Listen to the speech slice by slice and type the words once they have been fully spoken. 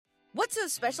What's so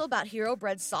special about Hero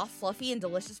Bread's soft, fluffy, and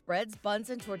delicious breads, buns,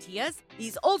 and tortillas?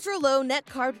 These ultra-low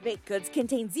net-carb baked goods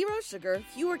contain zero sugar,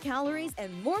 fewer calories,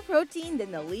 and more protein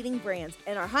than the leading brands,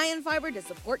 and are high in fiber to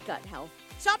support gut health.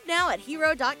 Shop now at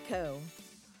hero.co.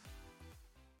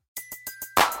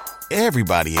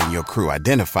 Everybody in your crew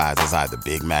identifies as either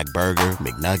Big Mac Burger,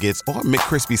 McNuggets, or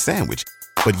McCrispy Sandwich.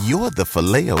 But you're the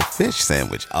Filet-O-Fish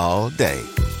Sandwich all day.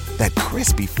 That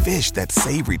crispy fish, that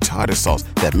savory tartar sauce,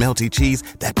 that melty cheese,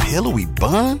 that pillowy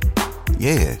bun.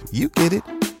 Yeah, you get it.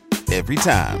 Every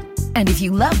time. And if you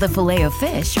love the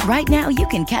Filet-O-Fish, right now you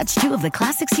can catch two of the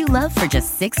classics you love for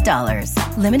just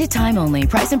 $6. Limited time only.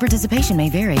 Price and participation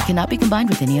may vary. Cannot be combined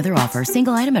with any other offer.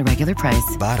 Single item at regular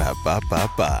price.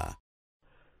 Ba-da-ba-ba-ba.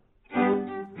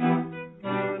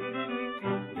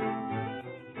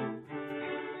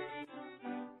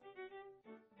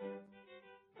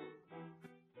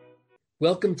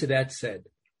 Welcome to That Said.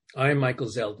 I'm Michael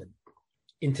Zeldin.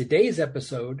 In today's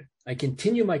episode, I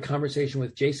continue my conversation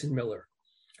with Jason Miller,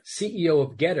 CEO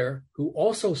of Getter, who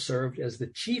also served as the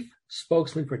chief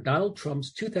spokesman for Donald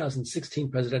Trump's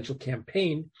 2016 presidential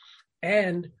campaign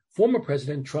and former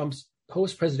President Trump's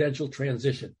post-presidential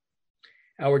transition.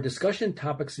 Our discussion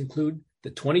topics include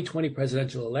the 2020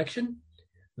 presidential election,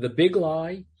 the big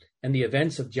lie, and the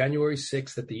events of January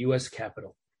 6th at the U.S.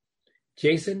 Capitol.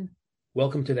 Jason,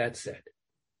 welcome to That Said.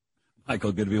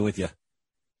 Michael, good to be with you.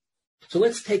 So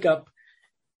let's take up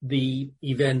the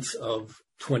events of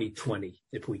 2020,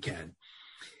 if we can.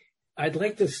 I'd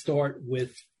like to start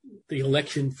with the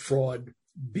election fraud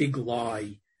big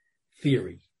lie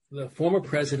theory. The former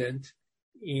president,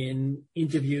 in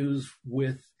interviews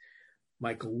with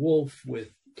Michael Wolff, with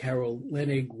Carol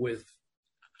Leonnig, with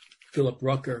Philip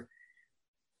Rucker,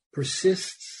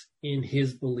 persists in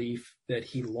his belief that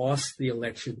he lost the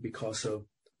election because of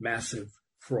massive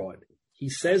fraud. He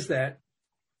says that,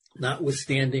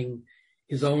 notwithstanding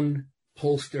his own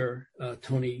pollster,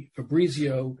 Tony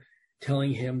Fabrizio,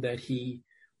 telling him that he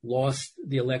lost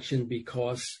the election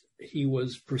because he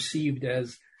was perceived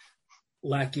as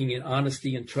lacking in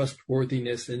honesty and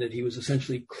trustworthiness, and that he was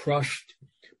essentially crushed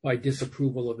by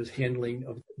disapproval of his handling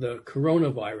of the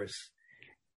coronavirus.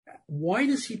 Why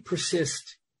does he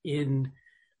persist in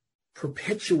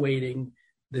perpetuating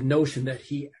the notion that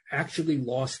he actually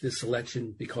lost this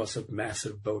election because of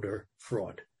massive voter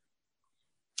fraud?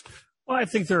 Well, I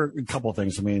think there are a couple of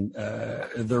things. I mean,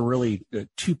 there are really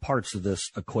two parts of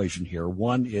this equation here.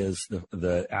 One is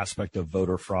the aspect of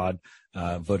voter fraud,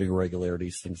 voting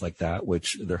irregularities, things like that,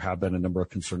 which there have been a number of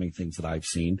concerning things that I've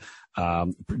seen.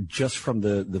 Just from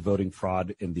the voting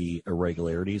fraud and the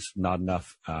irregularities, not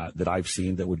enough that I've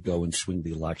seen that would go and swing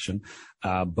the election.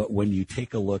 But when you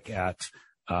take a look at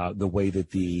the way that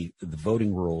the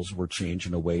voting rules were changed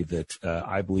in a way that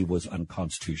I believe was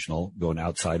unconstitutional, going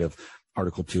outside of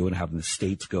Article 2 and having the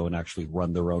states go and actually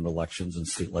run their own elections and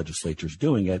state legislatures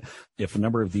doing it. If a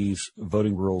number of these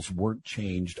voting rules weren't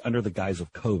changed under the guise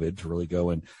of COVID to really go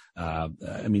and,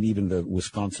 even the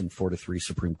Wisconsin 4-3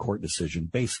 Supreme Court decision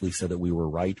basically said that we were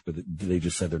right, but they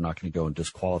just said they're not going to go and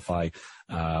disqualify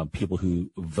people who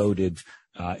voted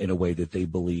in a way that they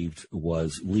believed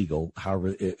was legal.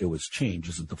 However, it was changed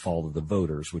as the fault of the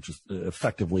voters, which is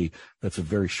effectively, that's a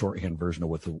very shorthand version of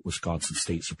what the Wisconsin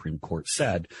State Supreme Court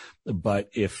said. But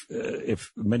if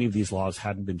many of these laws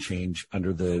hadn't been changed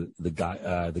under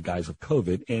the guise of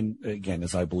COVID, and again,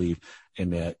 as I believe,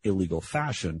 in an illegal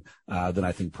fashion, then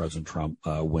I think President Trump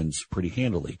wins pretty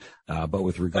handily. But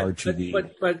with regard to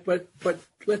But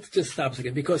let's just stop a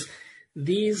second, because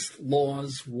these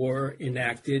laws were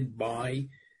enacted by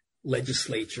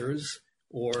legislatures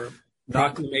or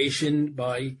proclamation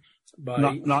by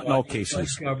not in all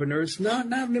cases, governors. Not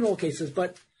in all cases,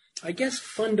 but I guess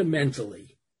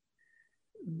fundamentally,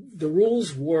 the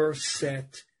rules were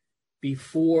set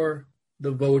before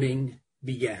the voting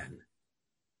began.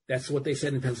 That's what they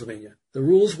said in Pennsylvania. The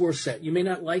rules were set. You may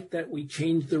not like that we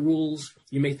changed the rules.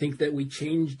 You may think that we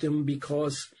changed them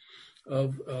because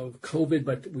of COVID,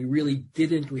 but we really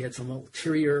didn't. We had some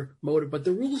ulterior motive, but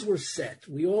the rules were set.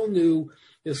 We all knew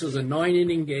this was a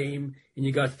 9-inning game, and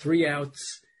you got 3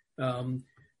 outs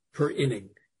per inning,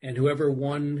 and whoever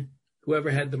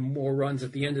had the more runs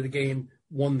at the end of the game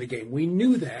won the game. We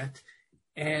knew that,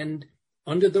 and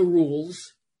under the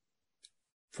rules,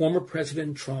 former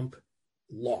President Trump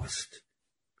lost.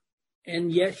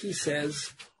 And yet he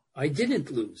says, I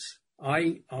didn't lose.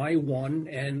 I won,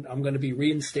 and I'm going to be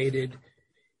reinstated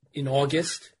in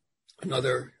August.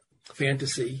 Another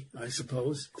fantasy, I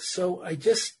suppose. So I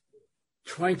just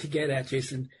trying to get at,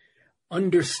 Jason,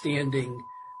 understanding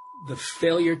the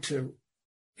failure to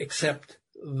accept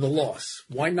the loss.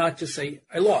 Why not just say,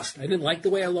 I lost. I didn't like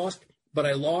the way I lost, but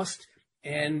I lost.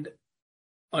 And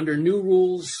under new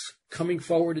rules coming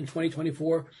forward in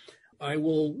 2024, I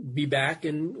will be back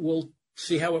and we'll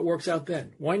see how it works out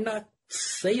then. Why not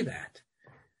say that?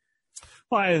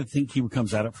 Well, I think he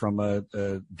comes at it from a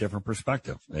different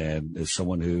perspective. And as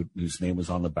someone whose name was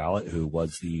on the ballot, who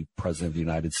was the president of the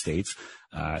United States,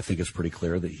 I think it's pretty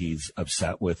clear that he's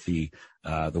upset with the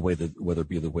way that, whether it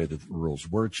be the way that the rules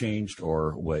were changed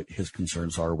or what his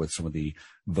concerns are with some of the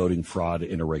voting fraud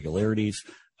and irregularities.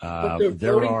 Attorney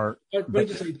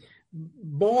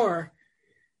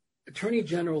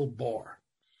General Barr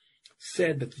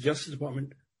said that the Justice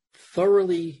Department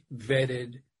thoroughly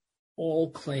vetted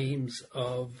all claims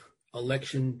of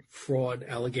election fraud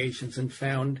allegations and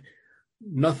found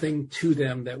nothing to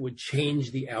them that would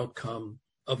change the outcome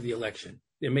of the election.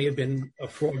 There may have been a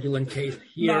fraudulent case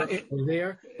here or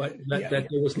there, but that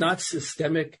there was not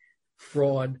systemic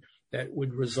fraud that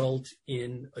would result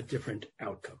in a different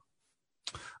outcome.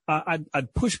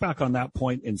 I'd push back on that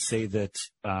point and say that,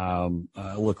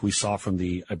 look, we saw from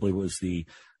I believe it was the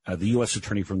U.S.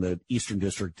 attorney from the Eastern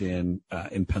District in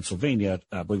Pennsylvania,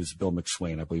 I believe it was Bill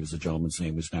McSwain, I believe is the gentleman's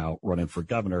name, who's now running for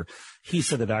governor. He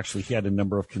said that actually he had a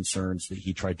number of concerns that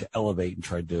he tried to elevate and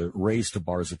tried to raise to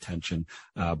Barr's attention,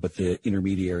 but the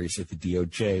intermediaries at the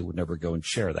DOJ would never go and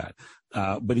share that.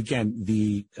 But again,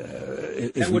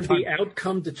 that would be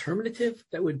outcome determinative.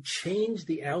 That would change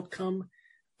the outcome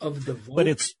of the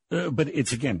vote. But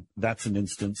it's again, that's an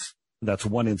instance. That's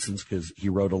one instance because he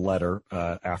wrote a letter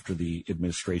after the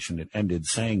administration had ended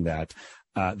saying that.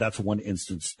 That's one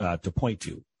instance to point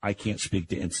to. I can't speak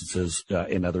to instances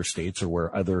in other states or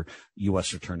where other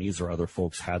U.S. attorneys or other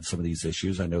folks had some of these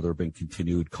issues. I know there have been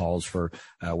continued calls for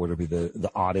whether it be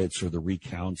the audits or the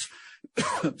recounts,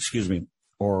 excuse me,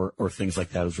 or things like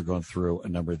that as we're going through a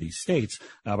number of these states.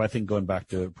 But I think going back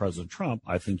to President Trump,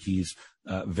 I think he's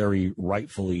very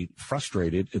rightfully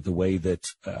frustrated at the way that,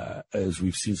 as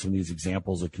we've seen some of these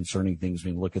examples of concerning things,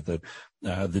 when you look at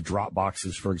the drop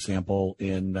boxes, for example,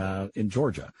 in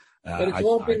Georgia. But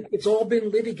it's all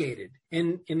been litigated,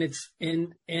 and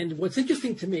what's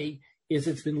interesting to me is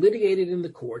it's been litigated in the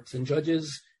courts, and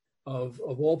judges of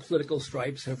all political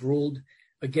stripes have ruled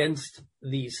against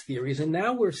these theories. And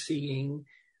now we're seeing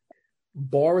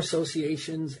bar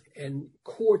associations and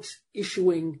courts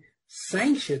issuing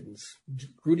sanctions.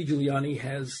 Rudy Giuliani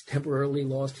has temporarily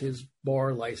lost his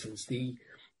bar license. The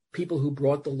people who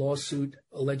brought the lawsuit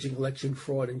alleging election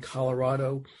fraud in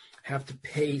Colorado have to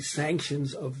pay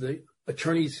sanctions of the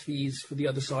attorney's fees for the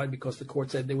other side because the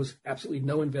court said there was absolutely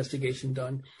no investigation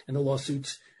done and the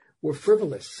lawsuits were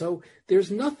frivolous. So there's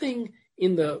nothing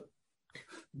in the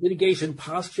litigation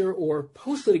posture or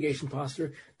post-litigation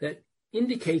posture that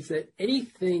indicates that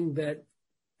anything that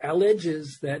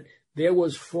alleges that there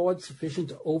was fraud sufficient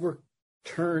to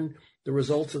overturn the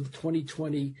results of the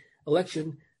 2020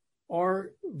 election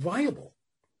are viable.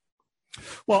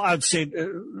 Well, I'd say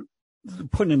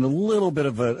putting in a little bit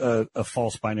of a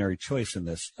false binary choice in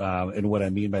this. And what I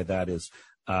mean by that is,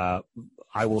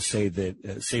 I will say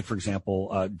that, say, for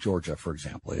example, Georgia, for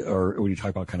example, or when you talk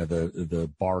about kind of the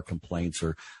bar complaints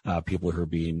or people who are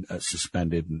being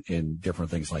suspended and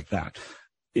different things like that.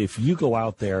 If you go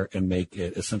out there and make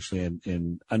it essentially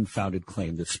an unfounded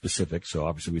claim that's specific, so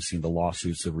obviously we've seen the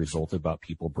lawsuits that resulted about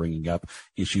people bringing up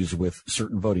issues with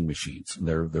certain voting machines.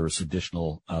 There was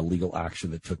additional legal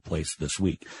action that took place this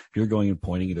week. If you're going and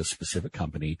pointing at a specific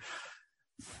company,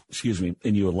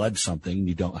 and you allege something and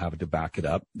you don't have it to back it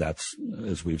up, that's,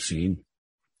 as we've seen,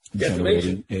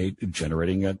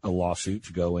 generating a lawsuit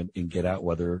to go and get out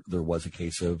whether there was a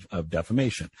case of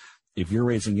defamation. If you're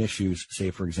raising issues,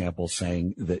 say, for example,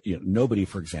 saying that nobody,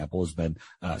 for example, has been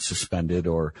suspended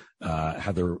or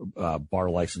had their bar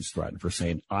license threatened for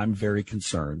saying, I'm very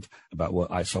concerned about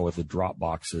what I saw with the drop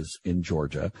boxes in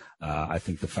Georgia. I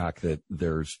think the fact that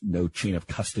there's no chain of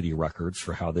custody records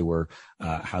for how they were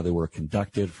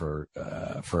conducted, for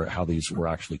how these were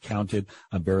actually counted.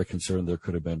 I'm very concerned there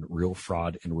could have been real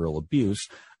fraud and real abuse.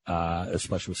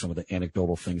 Especially with some of the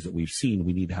anecdotal things that we've seen.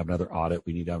 We need to have another audit.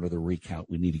 We need to have another recount.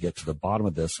 We need to get to the bottom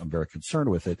of this. I'm very concerned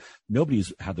with it.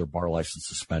 Nobody's had their bar license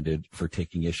suspended for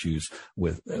taking issues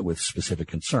with specific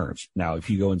concerns. Now, if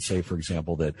you go and say, for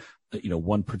example, that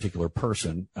one particular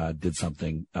person did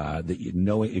something that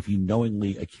if you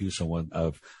knowingly accuse someone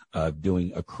of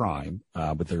doing a crime,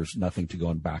 but there's nothing to go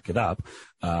and back it up,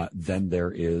 then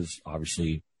there is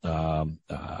obviously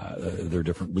there are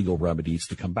different legal remedies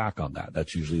to come back on that.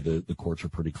 That's usually the courts are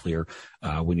pretty clear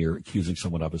when you're accusing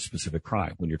someone of a specific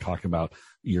crime. When you're talking about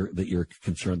that you're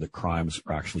concerned that crimes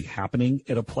are actually happening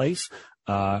at a place,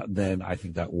 then I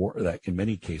think that in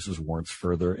many cases warrants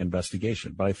further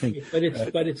investigation. But I think,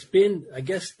 but it's been, I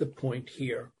guess, the point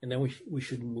here, and then we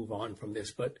should move on from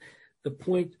this. But the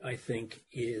point, I think,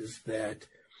 is that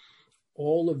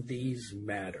all of these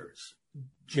matters,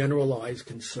 generalized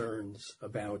concerns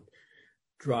about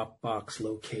Dropbox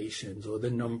locations or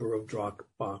the number of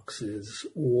Dropboxes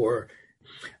or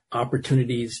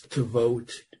opportunities to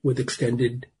vote with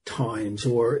extended times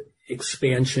or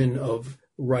expansion of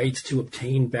rights to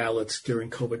obtain ballots during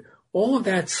COVID, all of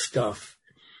that stuff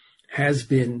has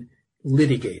been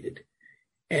litigated.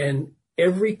 And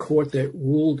every court that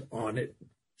ruled on it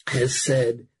has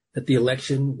said that the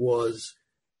election was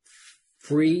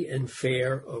free and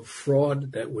fair of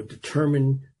fraud that would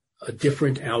determine a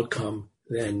different outcome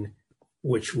than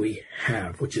which we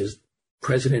have, which is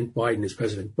President Biden is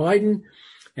President Biden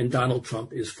and Donald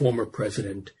Trump is former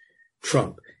President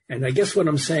Trump. And I guess what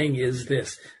I'm saying is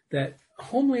this, that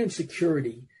Homeland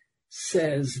Security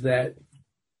says that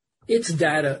its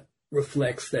data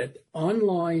reflects that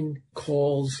online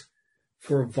calls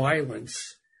for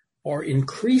violence are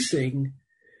increasing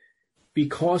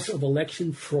because of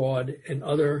election fraud and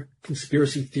other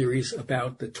conspiracy theories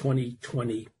about the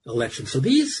 2020 election. So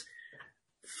these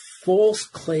false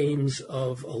claims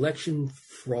of election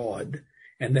fraud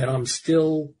and that I'm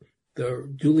still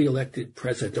the duly elected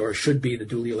president or should be the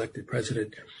duly elected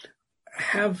president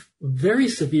have very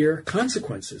severe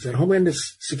consequences. And Homeland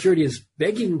Security is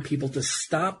begging people to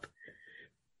stop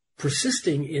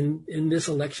persisting in this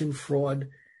election fraud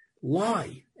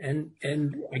lie. And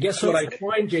I guess what I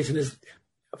find, Jason, is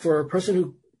for a person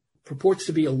who purports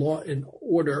to be a law and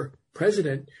order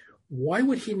president, why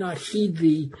would he not heed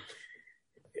the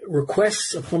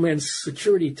requests of Homeland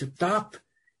Security to stop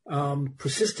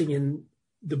persisting in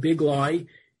the big lie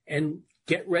and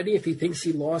get ready, if he thinks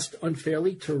he lost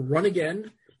unfairly, to run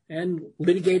again and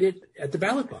litigate it at the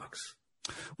ballot box?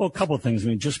 Well, a couple of things. I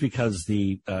mean, just because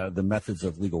the methods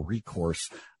of legal recourse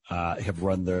have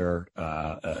run to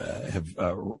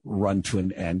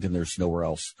an end, and there's nowhere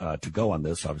else to go on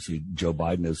this. Obviously, Joe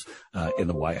Biden is in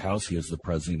the White House. He is the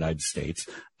president of the United States.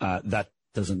 That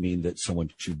doesn't mean that someone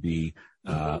should be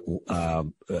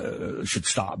should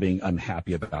stop being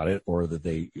unhappy about it, or that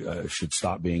they should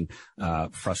stop being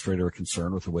frustrated or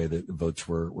concerned with the way that the votes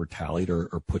were tallied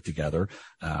or put together.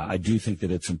 I do think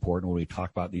that it's important when we talk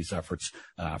about these efforts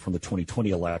from the 2020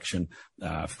 election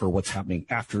for what's happening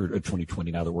after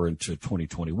 2020, now that we're into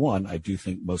 2021. I do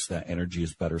think most of that energy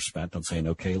is better spent on saying,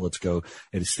 okay, let's go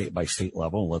at a state by state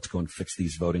level and let's go and fix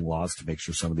these voting laws to make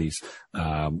sure some of these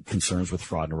concerns with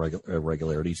fraud and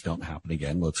irregularities don't happen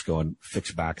again. Let's go and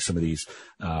fix back some of these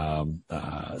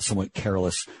somewhat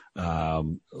careless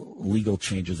legal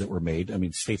changes that were made. I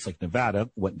mean, states like Nevada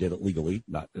went and did it legally,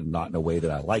 not in a way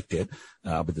that I liked it,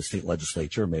 but the state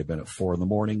legislature may have been at 4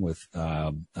 a.m. with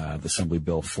the Assembly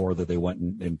Bill 4 that they went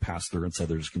and passed through and said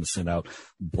they're just going to send out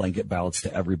blanket ballots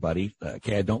to everybody.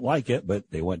 Okay, I don't like it, but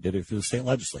they went and did it through the state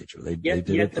legislature. Yet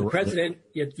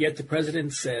the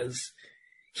president says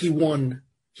he won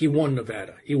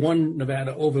Nevada. He won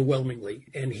Nevada overwhelmingly.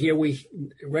 And here we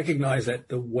recognize that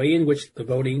the way in which the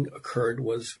voting occurred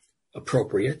was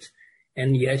appropriate.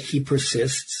 And yet he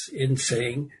persists in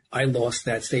saying, I lost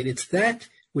that state. It's that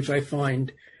which I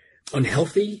find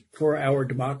unhealthy for our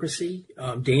democracy,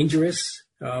 dangerous,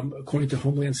 according to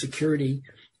Homeland Security,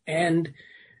 and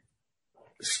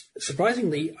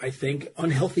surprisingly, I think,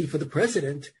 unhealthy for the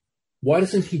president. Why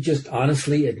doesn't he just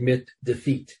honestly admit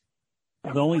defeat?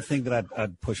 The only thing that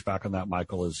I'd push back on that,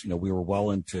 Michael, is, we were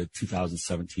well into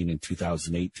 2017 and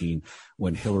 2018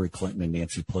 when Hillary Clinton and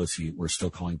Nancy Pelosi were still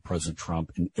calling President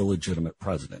Trump an illegitimate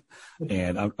president.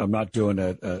 And I'm not doing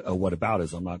a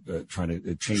whataboutism. I'm not trying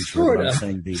to change it. I'm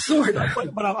saying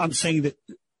but I'm saying that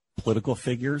political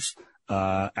figures,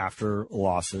 after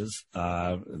losses,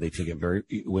 they take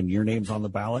it when your name's on the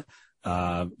ballot,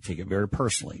 take it very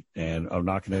personally. And I'm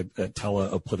not going to tell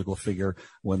a political figure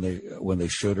when they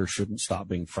should or shouldn't stop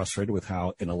being frustrated with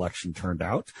how an election turned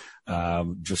out.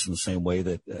 Just in the same way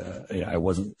that I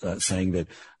wasn't saying that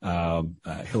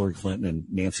Hillary Clinton and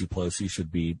Nancy Pelosi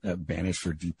should be banished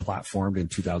or deplatformed in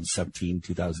 2017,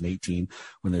 2018,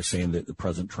 when they're saying that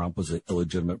President Trump was an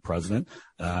illegitimate president.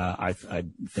 I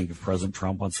think if President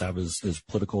Trump wants to have his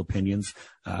political opinions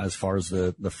as far as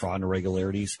the fraud and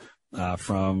irregularities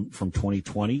from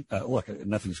 2020. Look,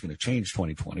 nothing's going to change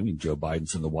 2020. I mean, Joe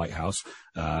Biden's in the White House,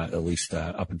 at least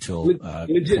up until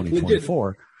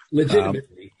 2024.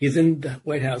 Legitimately. He's in the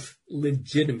White House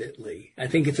legitimately. I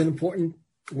think it's an important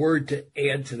word to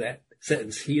add to that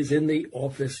sentence. He is in the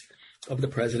office of the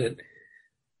president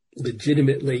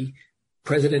legitimately.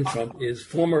 President Trump is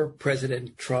former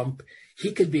President Trump.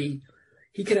 He could be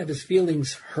he could have his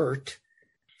feelings hurt.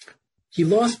 He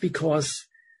lost because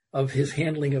of his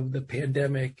handling of the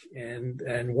pandemic and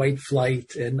white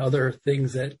flight and other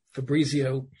things that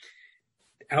Fabrizio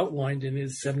outlined in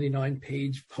his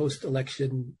 79-page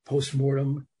post-election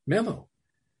postmortem memo.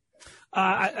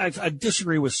 I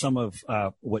disagree with some of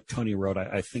what Tony wrote.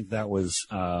 I think that was,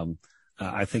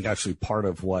 I think actually part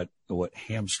of what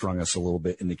hamstrung us a little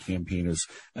bit in the campaign is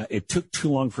it took too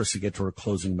long for us to get to our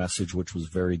closing message, which was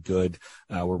very good,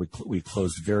 where we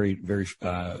closed very, very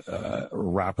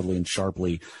rapidly and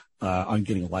sharply on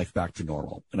getting life back to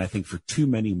normal. And I think for too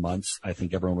many months, I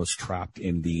think everyone was trapped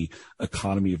in the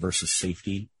economy versus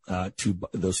safety,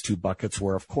 those two buckets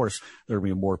where, of course, there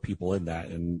will be more people in that.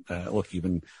 And look,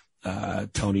 even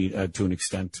Tony, to an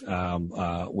extent,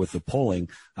 with the polling,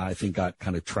 I think got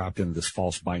kind of trapped into this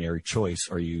false binary choice.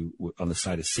 Are you on the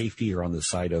side of safety or on the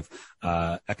side of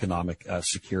economic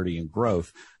security and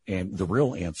growth? And the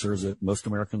real answer is that most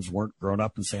Americans weren't grown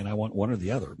up and saying, I want one or the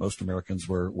other. Most Americans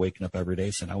were waking up every day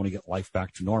saying, I want to get life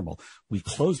back to normal. We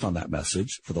closed on that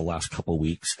message for the last couple of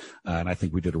weeks, and I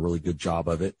think we did a really good job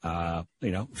of it.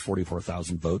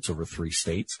 44,000 votes over 3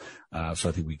 states. So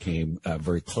I think we came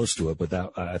very close to it. But that,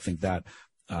 I think that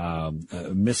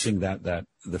missing that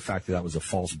the fact that was a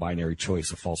false binary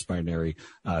choice, a false binary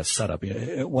setup.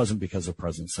 It wasn't because the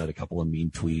president said a couple of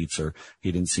mean tweets or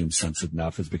he didn't seem sensitive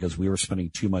enough. It's because we were spending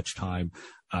too much time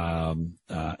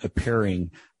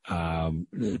appearing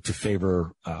to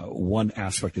favor one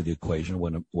aspect of the equation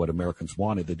when what Americans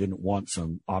wanted. They didn't want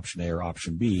some option A or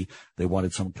option B. They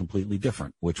wanted something completely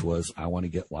different, which was, I want to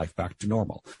get life back to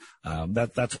normal.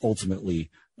 That's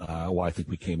ultimately why I think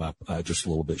we came up just a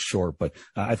little bit short. But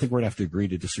I think we're going to have to agree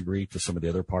to disagree to some of the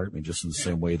other part. I mean, just in the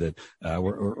same way that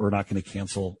we're not going to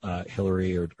cancel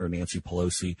Hillary or Nancy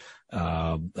Pelosi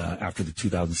after the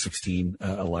 2016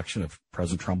 election. If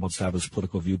President Trump wants to have his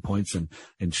political viewpoints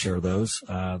and share those,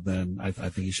 then I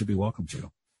think he should be welcome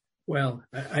to. Well,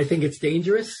 I think it's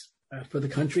dangerous for the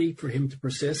country for him to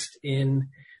persist in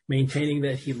maintaining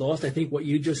that he lost. I think what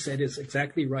you just said is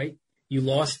exactly right. You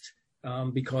lost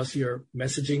because your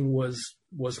messaging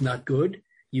was not good.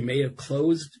 You may have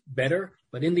closed better,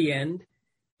 but in the end,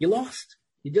 you lost.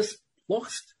 You just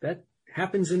lost. That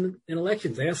happens in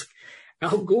elections. Ask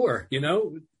Al Gore.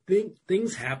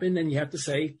 Things happen, and you have to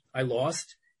say, "I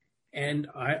lost," and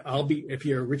I'll be. If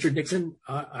you're Richard Nixon,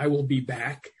 I will be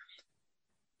back.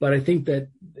 But I think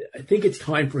it's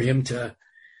time for him to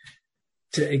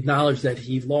acknowledge that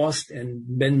he lost and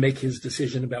then make his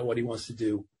decision about what he wants to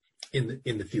do in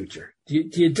the future. Do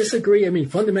you disagree? I mean,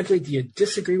 fundamentally, do you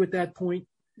disagree with that point?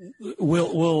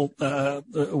 We'll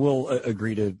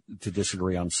agree to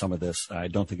disagree on some of this. I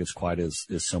don't think it's quite as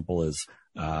simple as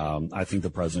I think the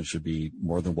president should be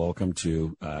more than welcome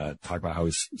to talk about how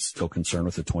he's still concerned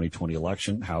with the 2020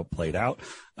 election, how it played out.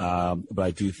 But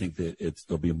I do think that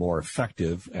it'll be more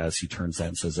effective as he turns that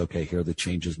and says, okay, here are the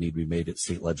changes need to be made at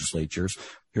state legislatures.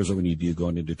 Here's what we need to do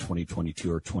going into 2022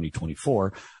 or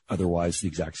 2024. Otherwise, the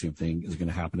exact same thing is going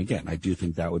to happen again. I do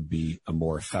think that would be a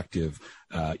more effective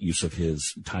use of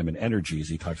his time and energy as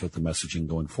he talks about the messaging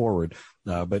going forward.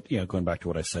 But going back to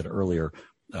what I said earlier,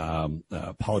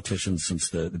 politicians since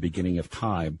the beginning of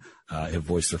time have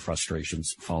voiced their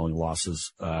frustrations following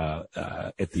losses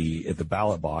at the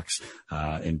ballot box,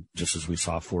 and just as we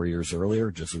saw 4 years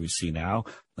earlier, just as we see now,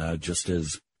 just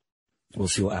as we'll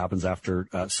see what happens after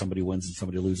somebody wins and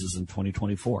somebody loses in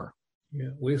 2024.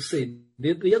 Yeah, we'll see.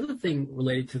 The other thing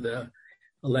related to the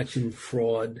election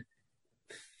fraud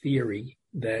theory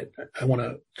that I want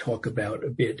to talk about a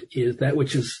bit is that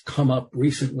which has come up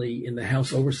recently in the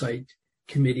House Oversight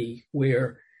Committee,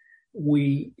 where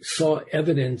we saw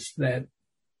evidence that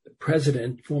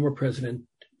former President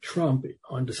Trump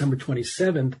on December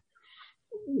 27th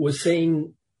was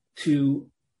saying to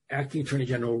Acting Attorney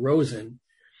General Rosen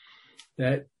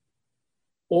that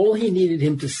all he needed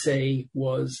him to say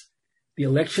was the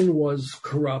election was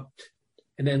corrupt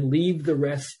and then leave the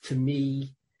rest to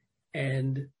me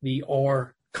and the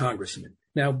R congressman.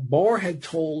 Now, Barr had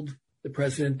told the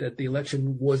president that the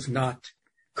election was not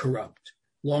corrupt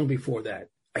long before that.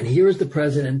 And here is the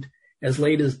president as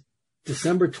late as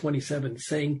December 27th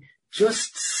saying,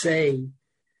 just say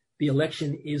the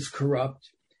election is corrupt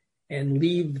and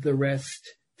leave the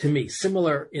rest to me.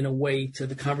 Similar in a way to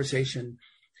the conversation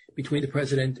between the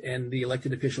president and the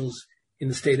elected officials in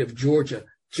the state of Georgia.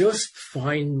 Just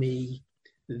find me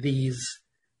these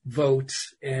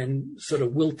votes and sort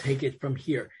of we'll take it from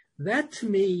here. That to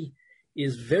me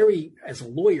is very, as a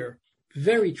lawyer,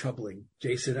 very troubling,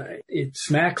 Jason. It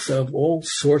smacks of all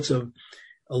sorts of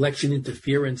election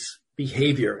interference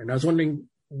behavior. And I was wondering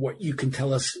what you can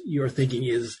tell us your thinking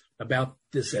is about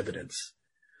this evidence.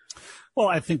 Well,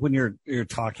 I think when you're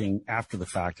talking after the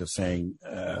fact of saying,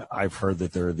 I've heard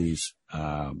that there are these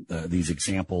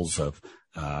examples of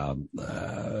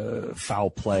foul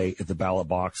play at the ballot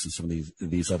box, and some of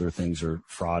these other things are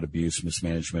fraud, abuse,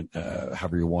 mismanagement,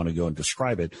 however you want to go and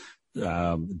describe it.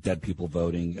 Dead people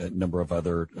voting, a number of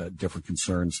other different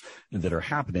concerns that are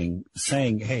happening,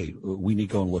 saying, hey, we need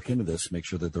to go and look into this, make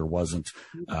sure that there wasn't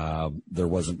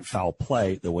foul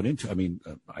play that went into. I mean,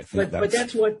 I think but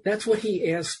that's what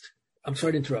he asked. I'm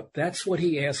sorry to interrupt. That's what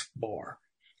he asked Barr,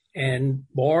 and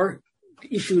Barr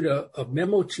issued a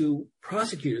memo to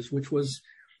prosecutors, which was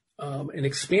an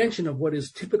expansion of what is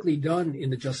typically done in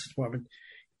the Justice Department,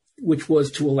 which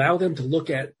was to allow them to look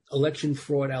at election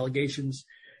fraud allegations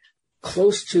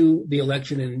close to the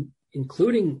election, and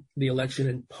including the election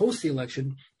and post the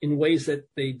election, in ways that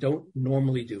they don't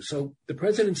normally do. So the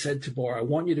president said to Barr, I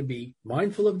want you to be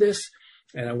mindful of this,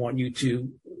 and I want you to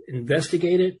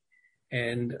investigate it.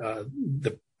 And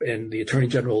the attorney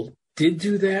general did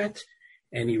do that,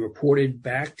 and he reported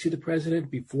back to the president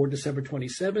before December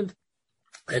 27th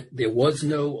that there was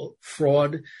no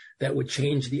fraud that would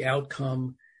change the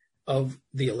outcome of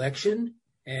the election.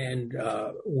 And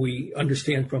we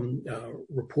understand from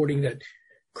reporting that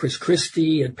Chris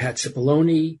Christie and Pat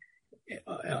Cipollone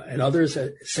and others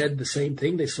said the same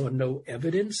thing. They saw no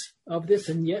evidence of this.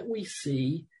 And yet we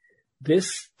see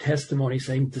this testimony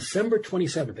saying December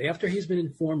 27th, after he's been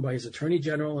informed by his attorney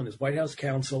general and his White House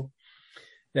counsel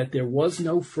that there was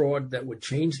no fraud that would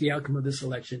change the outcome of this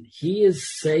election, he is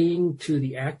saying to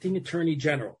the acting attorney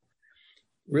general,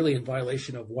 really in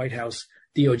violation of White House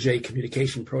DOJ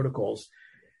communication protocols,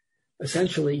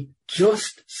 essentially,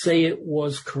 just say it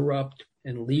was corrupt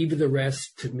and leave the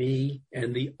rest to me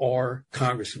and the R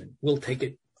congressman. We'll take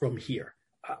it from here.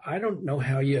 I don't know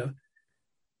how you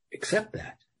accept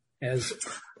that as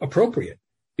appropriate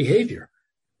behavior.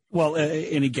 Well,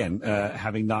 and again,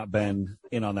 having not been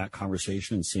in on that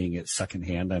conversation and seeing it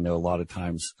secondhand, I know a lot of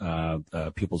times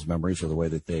people's memories or the way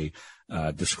that they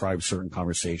describe certain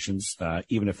conversations,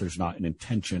 even if there's not an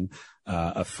intention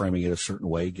of framing it a certain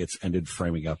way, gets ended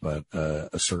framing up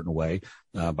a certain way.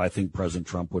 But I think President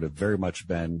Trump would have very much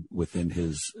been within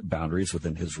his boundaries,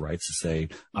 within his rights to say,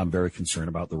 I'm very concerned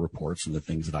about the reports and the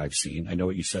things that I've seen. I know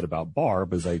what you said about Barr,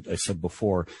 but as I said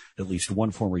before, at least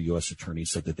one former U.S. attorney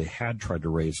said that they had tried to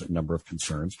raise a number of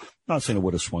concerns. I'm not saying it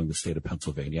would have swung the state of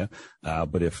Pennsylvania,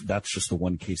 but if that's just the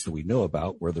one case that we know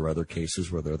about, were there other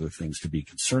cases, were there other things to be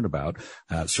concerned about?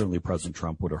 Certainly President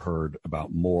Trump would have heard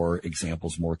about more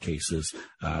examples, more cases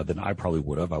than I probably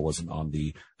would have. I wasn't on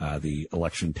the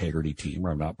election integrity team, or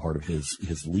I'm not part of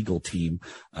his legal team,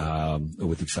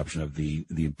 with the exception of the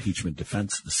impeachment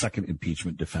defense, the second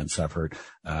impeachment defense effort,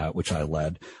 which I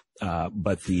led.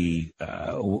 But when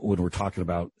we're talking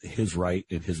about his right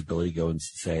and his ability to go and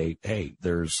say, hey,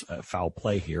 there's foul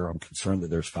play here, I'm concerned that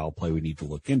there's foul play, we need to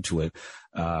look into it.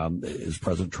 Is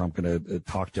President Trump going to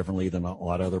talk differently than a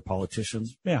lot of other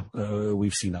politicians? Yeah,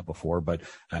 we've seen that before. But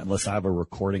unless I have a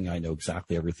recording, I know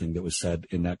exactly everything that was said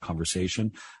in that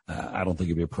conversation. I don't think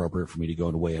it'd be appropriate for me to go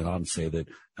and weigh in on and say that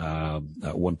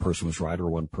one person was right or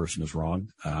one person is wrong.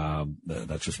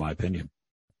 That's just my opinion.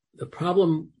 The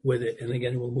problem with it, and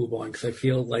again, we'll move on because I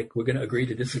feel like we're going to agree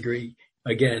to disagree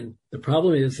again. The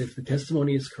problem is if the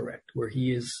testimony is correct, where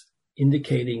he is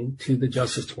indicating to the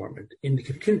Justice Department in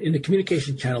the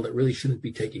communication channel that really shouldn't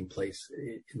be taking place,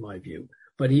 in my view,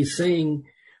 but he's saying,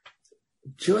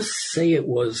 just say it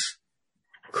was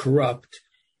corrupt,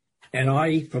 and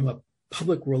I, from a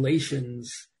public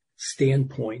relations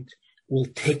standpoint, will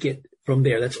take it from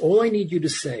there. That's all I need you to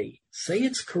say. Say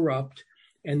it's corrupt,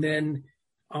 and then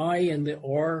I and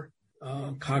our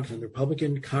congressman, the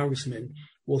Republican congressman,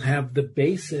 will have the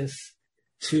basis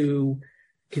to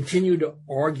continue to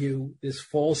argue this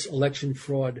false election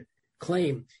fraud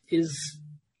claim is,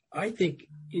 I think,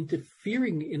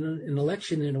 interfering in an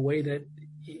election in a way that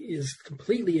is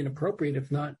completely inappropriate, if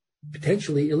not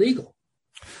potentially illegal.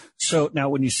 So now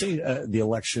when you say the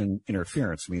election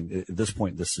interference, I mean, at this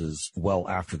point, this is well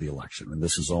after the election, and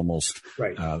this is almost,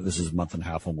 right. This is a month and a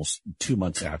half, almost 2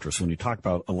 months after. So when you talk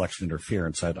about election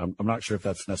interference, I'm not sure if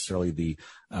that's necessarily the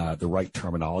right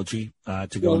terminology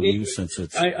to go and use, since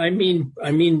it's. I mean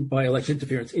by election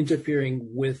interference, interfering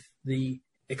with the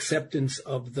acceptance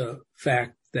of the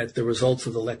fact that the results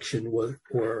of the election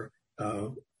were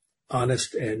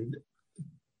honest and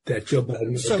that Joe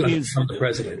Biden was going to become the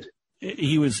president.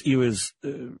 He was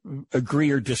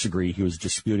agree or disagree. He was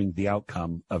disputing the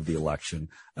outcome of the election.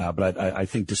 But I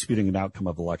think disputing an outcome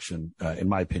of election, in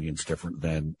my opinion, is different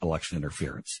than election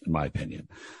interference, in my opinion.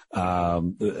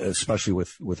 Especially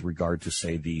with regard to,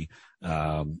 say, the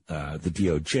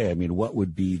DOJ. I mean, what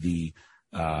would be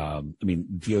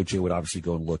DOJ would obviously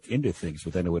go and look into things,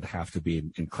 but then it would have to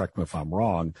be, and correct me if I'm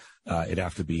wrong, it'd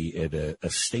have to be at a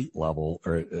state level,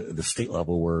 or the state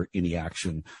level where any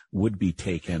action would be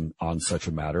taken on such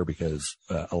a matter, because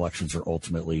elections are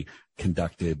ultimately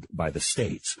conducted by the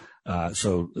states.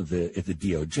 So at the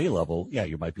DOJ level, yeah,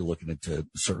 you might be looking into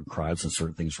certain crimes and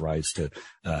certain things rise to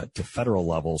federal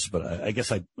levels. But I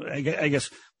guess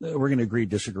we're going to agree,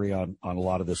 disagree on a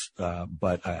lot of this.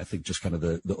 But I think just kind of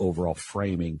the overall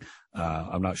framing,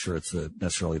 I'm not sure it's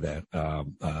necessarily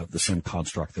the same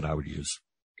construct that I would use.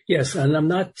 Yes. And I'm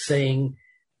not saying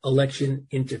election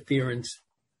interference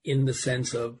in the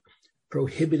sense of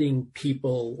prohibiting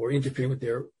people or interfering with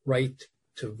their right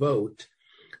to vote,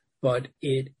 but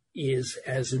it is,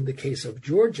 as in the case of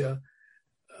Georgia,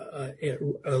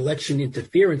 election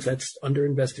interference that's under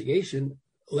investigation,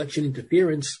 election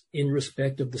interference in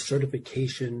respect of the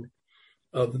certification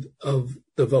of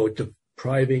the vote,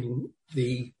 depriving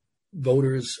the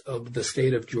voters of the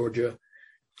state of Georgia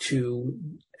to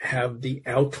have the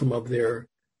outcome of their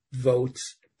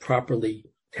votes properly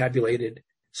tabulated,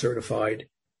 certified,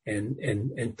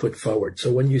 and put forward.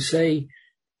 So when you say,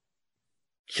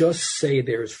 just say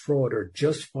there's fraud or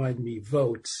just find me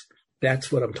votes,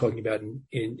 that's what I'm talking about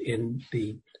in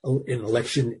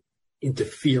election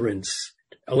interference,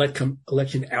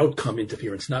 election outcome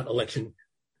interference, not election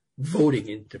voting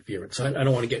interference. I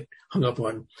don't want to get hung up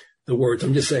on the words.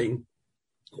 I'm just saying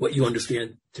what you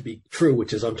understand to be true,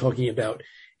 which is I'm talking about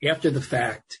after the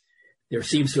fact, there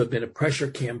seems to have been a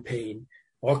pressure campaign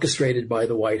orchestrated by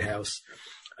the White House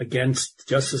against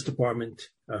Justice Department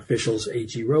officials,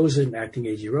 acting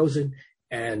AG Rosen,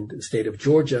 and the state of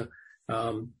Georgia,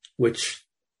 which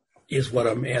is what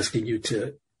I'm asking you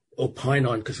to opine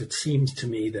on, because it seems to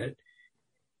me that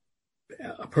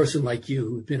a person like you,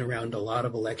 who's been around a lot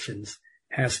of elections,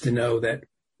 has to know that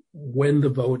when the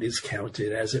vote is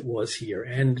counted, as it was here,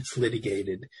 and it's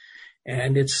litigated,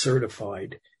 and it's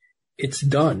certified, it's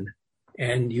done.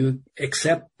 And you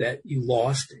accept that you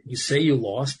lost, you say you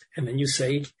lost, and then you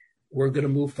say, we're going to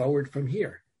move forward from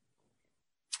here.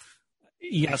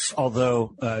 Yes,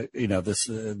 although, this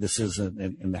isn't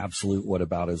an absolute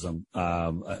whataboutism.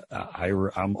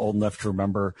 I'm old enough to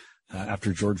remember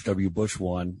after George W. Bush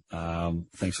won,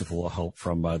 thanks with a little help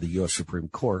from the U.S. Supreme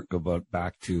Court, go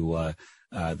back to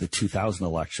the 2000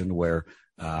 election where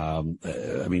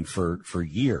for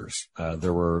years,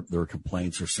 there were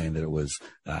complaints or saying that it was,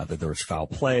 that there was foul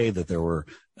play, that there were,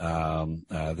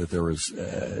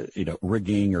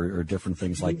 rigging or different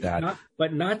things like that.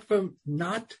 Not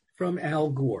from Al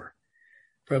Gore.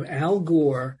 From Al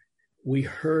Gore, we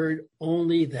heard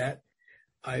only that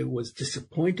I was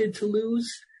disappointed to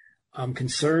lose. I'm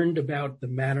concerned about the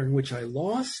manner in which I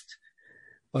lost,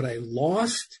 but I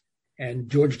lost, and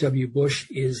George W. Bush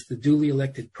is the duly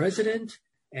elected president,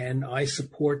 and I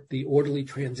support the orderly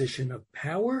transition of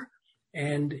power,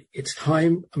 and it's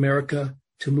time, America,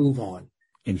 to move on.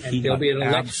 And there'll be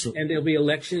there'll be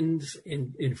elections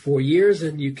in 4 years,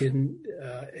 and you can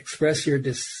express your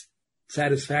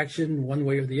dissatisfaction one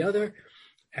way or the other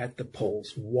at the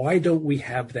polls. Why don't we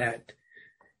have that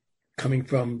coming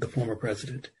from the former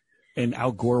president? And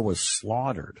Al Gore was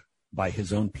slaughtered by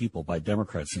his own people, by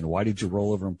Democrats. And why did you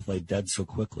roll over and play dead so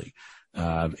quickly?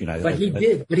 But he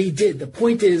did. The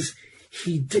point is,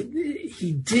 he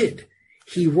did.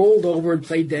 He rolled over and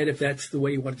played dead, if that's the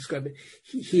way you want to describe it.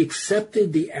 He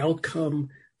accepted the outcome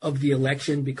of the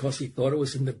election because he thought it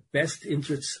was in the best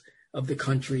interests of the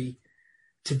country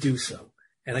to do so.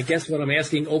 And I guess what I'm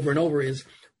asking over and over is,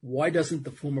 why doesn't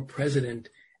the former president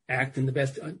act in the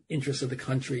best interests of the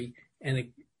country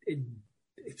and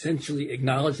essentially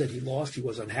acknowledge that he lost? He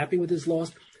was unhappy with his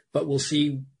loss, but we'll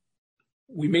see.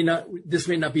 This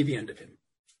may not be the end of him.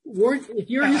 If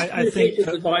you're his communications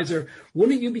advisor,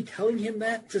 wouldn't you be telling him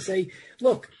that, to say,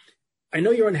 look, I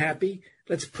know you're unhappy.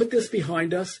 Let's put this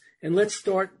behind us and let's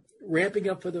start ramping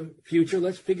up for the future.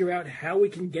 Let's figure out how we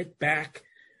can get back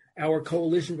our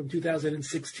coalition from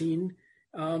 2016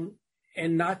 and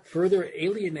not further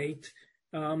alienate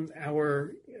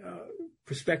our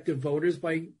prospective voters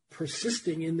by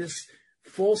persisting in this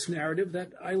false narrative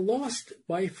that I lost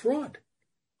by fraud.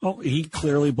 Well, he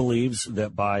clearly believes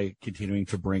that by continuing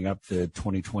to bring up the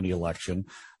 2020 election,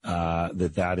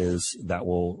 that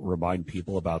will remind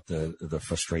people about the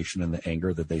frustration and the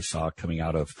anger that they saw coming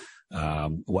out of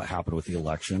what happened with the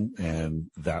election, and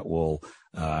that will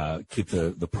keep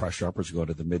the pressure up as we go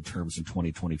to the midterms in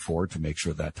 2024 to make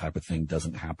sure that type of thing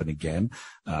doesn't happen again.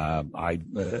 I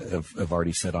have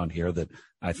already said on here that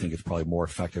I think it's probably more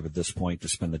effective at this point to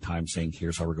spend the time saying,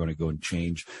 here's how we're going to go and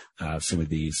change some of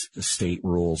these state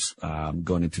rules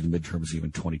going into the midterms,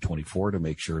 even 2024, to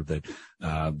make sure that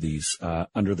these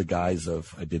under the guise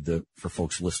of, for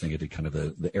folks listening, I did kind of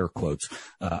the air quotes,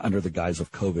 under the guise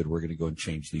of COVID, we're going to go and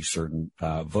change these certain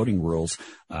voting rules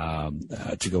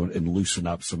to go and loosen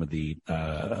up some of the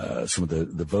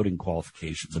voting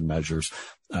qualifications and measures.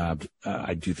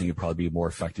 I do think it'd probably be a more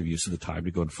effective use of the time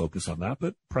to go and focus on that.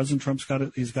 But President Trump's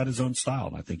he's got his own style,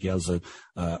 and I think he has a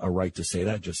right to say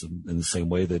that, just in the same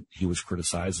way that he was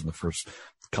criticized in the first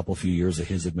few years of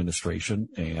his administration.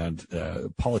 And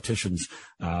politicians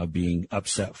being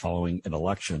upset following an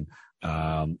election,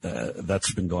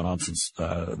 that's been going on since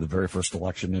the very first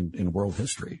election in world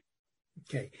history.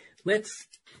 Okay, let's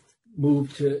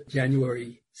move to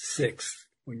January 6th,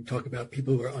 when you talk about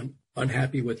people who are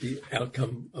unhappy with the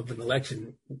outcome of an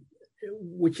election,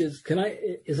 which is,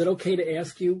 is it okay to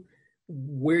ask you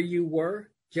where you were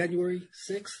January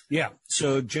 6th? Yeah.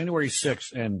 So January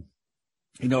 6th, and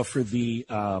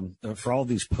for all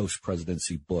these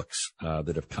post-presidency books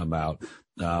that have come out,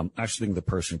 I actually think the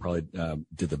person who probably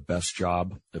did the best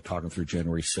job of talking through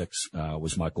January 6th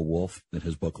was Michael Wolff in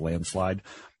his book Landslide.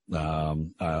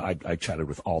 I chatted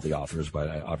with all the authors, but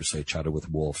I chatted with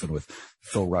Wolf and with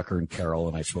Phil Rucker and Carol,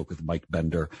 and I spoke with Mike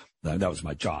Bender. That was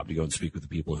my job, to go and speak with the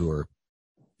people who are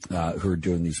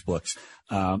doing these books.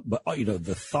 But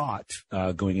the thought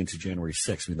going into January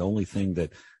 6th, the only thing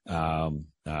that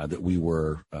we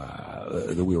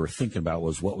were thinking about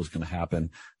was what was going to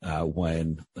happen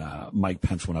when Mike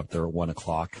Pence went up there at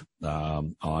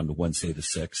 1:00 on Wednesday the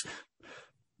 6th.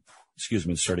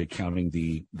 And started counting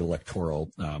the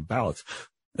electoral ballots,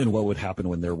 and what would happen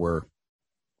when there were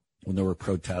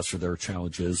protests or there were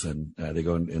challenges, and they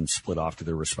go and split off to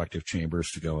their respective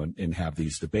chambers to go and have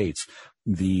these debates.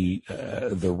 The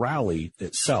rally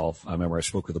itself, I remember I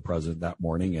spoke with the president that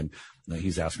morning, and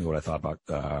he's asked me what I thought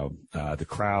about the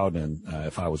crowd and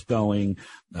if I was going.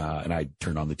 And I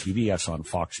turned on the TV. I saw on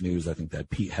Fox News, I think that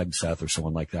Pete Hegseth or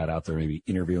someone like that out there maybe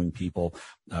interviewing people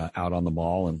out on the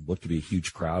mall, and looked to be a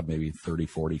huge crowd, maybe 30,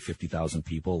 40, 50,000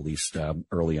 people, at least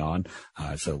early on.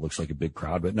 So it looks like a big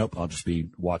crowd. But nope, I'll just be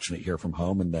watching it here from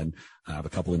home, and then I have a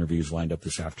couple interviews lined up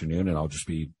this afternoon, and I'll just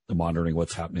be monitoring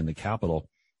what's happening in the Capitol.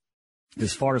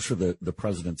 As far as for the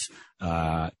president's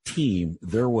team,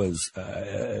 there was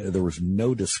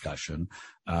no discussion,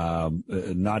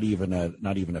 not even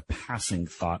a passing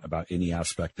thought about any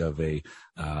aspect of a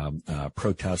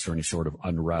protest or any sort of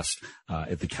unrest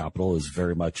at the Capitol. Is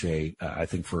very much I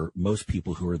think for most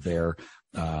people who are there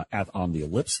on the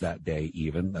ellipse that day,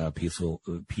 even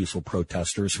peaceful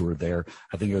protesters who were there,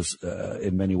 I think it was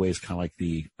in many ways kind of like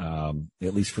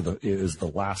at least it was the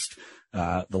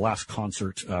last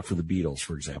concert for the Beatles,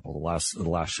 for example, the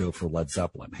last show for Led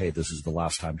Zeppelin. Hey, this is the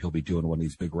last time he'll be doing one of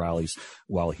these big rallies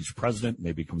while he's president.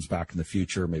 Maybe he comes back in the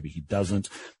future. Maybe he doesn't.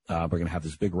 We're going to have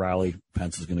this big rally.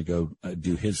 Pence is going to go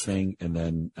do his thing, and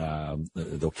then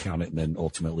they'll count it, and then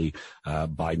ultimately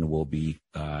Biden will be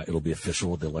it'll be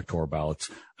official with the electoral ballots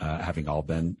having all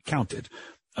been counted.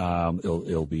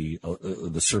 It'll be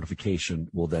the certification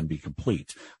will then be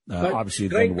complete. Obviously,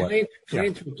 can I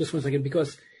interrupt just 1 second,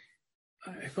 because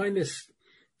I find this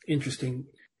interesting.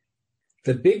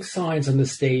 The big signs on the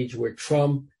stage where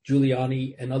Trump,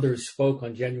 Giuliani, and others spoke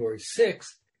on January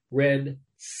 6th read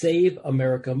 "Save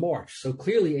America March." So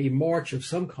clearly a march of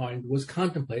some kind was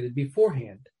contemplated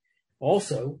beforehand.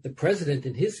 Also, the president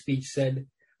in his speech said,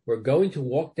 "We're going to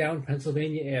walk down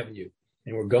Pennsylvania Avenue,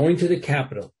 and we're going to the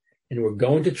Capitol, and we're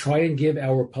going to try and give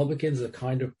our Republicans the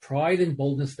kind of pride and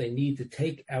boldness they need to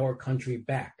take our country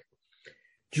back."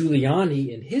 Giuliani,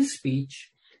 in his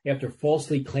speech, after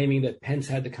falsely claiming that Pence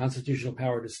had the constitutional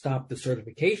power to stop the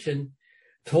certification,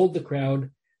 told the crowd,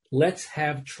 "Let's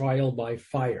have trial by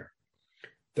fire."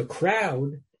 The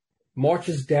crowd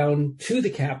marches down to the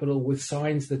Capitol with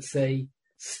signs that say,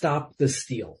 "Stop the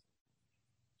steal."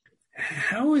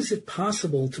 How is it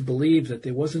possible to believe that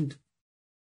there wasn't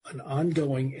an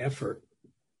ongoing effort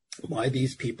by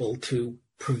these people to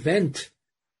prevent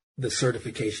the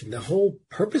certification? The whole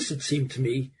purpose, it seemed to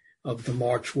me, of the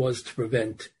march was to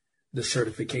prevent the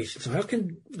certification. So how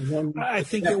can one? I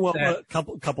think a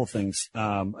couple things.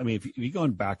 I mean, if you're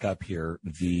going back up here,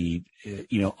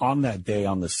 on that day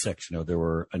on the 6th, there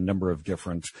were a number of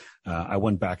different. I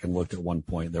went back and looked at one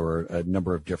point. There were a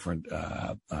number of different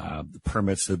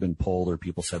permits that had been pulled, or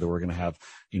people said they were going to have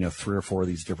 3 or 4 of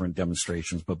these different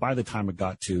demonstrations. But by the time it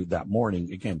got to that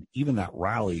morning, again, even that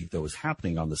rally that was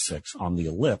happening on the 6th on the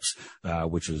Ellipse,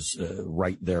 which is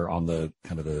right there on the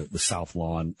kind of the south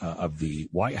lawn of the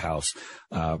White House,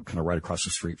 kind of right across the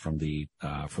street from the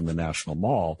National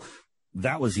Mall.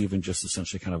 That was even just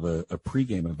essentially kind of a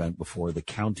pregame event before the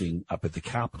counting up at the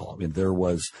Capitol. I mean, there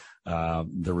was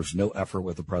no effort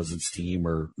with the president's team,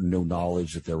 or no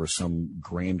knowledge that there was some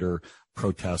grander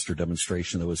protest or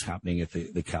demonstration that was happening at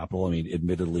the Capitol. I mean,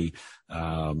 admittedly,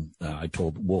 I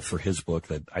told Wolf for his book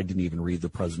that I didn't even read the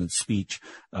president's speech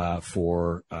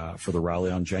for the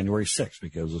rally on January 6th,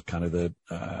 because it was kind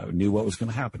of knew what was going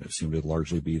to happen. It seemed to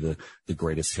largely be the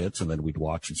greatest hits, and then we'd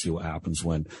watch and see what happens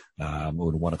when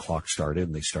 1 o'clock started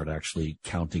and they start actually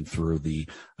counting through the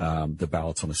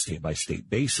ballots on a state by state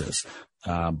basis.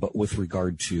 But with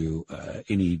regard to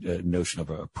any notion of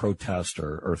a protest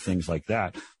or things like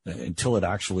that, until it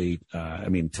actually,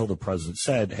 until the president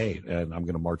said, "Hey, and I'm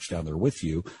going to march down there with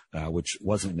you," which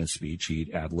wasn't in his speech.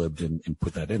 He ad-libbed and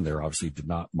put that in there. Obviously, did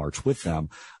not march with them.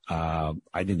 I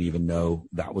didn't even know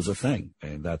that was a thing,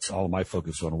 and that's all my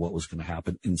focus on what was going to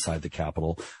happen inside the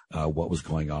Capitol, what was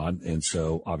going on, and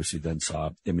so obviously then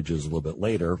saw images a little bit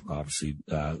later. Obviously,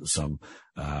 a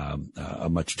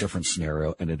much different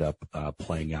scenario ended up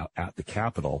playing out at the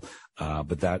Capitol,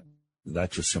 but that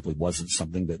just simply wasn't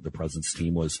something that the president's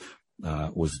team was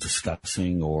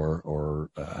discussing or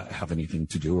have anything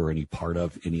to do, or any part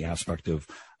of any aspect of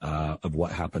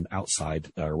what happened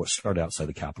outside, or what started outside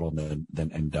the Capitol and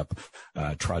then ended up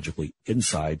tragically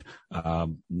inside.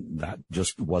 That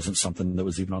just wasn't something that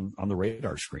was even on the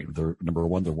radar screen. Number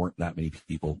one, there weren't that many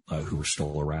people who were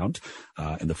still around,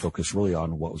 and the focus really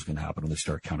on what was going to happen when they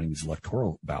start counting these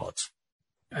electoral ballots.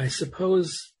 I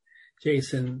suppose,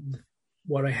 Jason,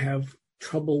 what I have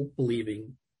trouble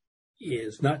believing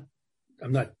is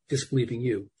I'm not disbelieving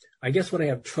you. I guess what I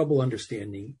have trouble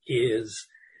understanding is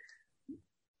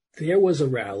there was a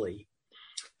rally.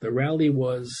 The rally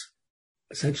was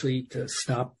essentially to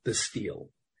stop the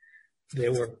steal.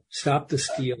 Stop the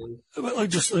steal. Let me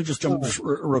just jump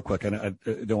real quick. And I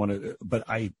don't want to, but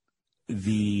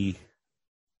the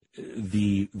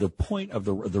point of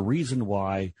the reason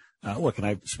why, look, and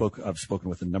I've spoken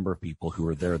with a number of people who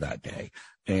were there that day,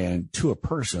 and to a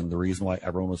person, the reason why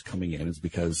everyone was coming in is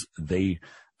because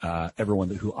everyone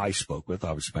who I spoke with,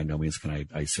 obviously by no means can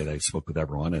I say that I spoke with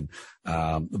everyone, and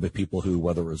the people who,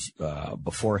 whether it was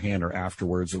beforehand or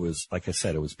afterwards, it was, like I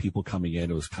said, it was people coming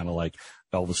in. It was kind of like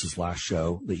Elvis's last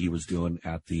show that he was doing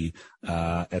at the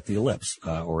Ellipse,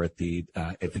 or at the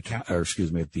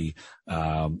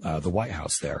White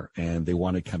House there, and they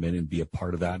wanted to come in and be a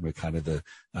part of that, and we're kind of but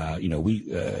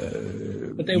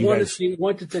they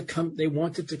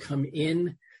wanted to come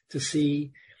in to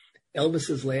see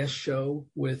Elvis's last show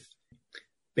with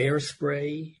bear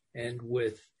spray and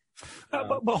with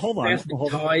but hold on,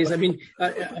 ties. I mean,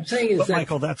 I'm saying is that,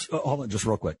 Michael, that's hold on, just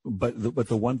real quick. But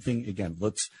the one thing again,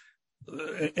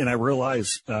 and I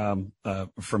realize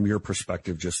from your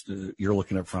perspective, just you're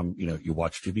looking at from you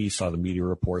watch TV, saw the media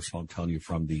reports. So I'm telling you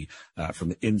from the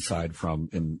inside, from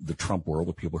in the Trump world,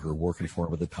 the people who are working for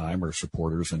him at the time or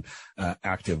supporters and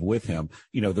active with him.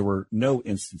 There were no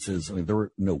instances. I mean, there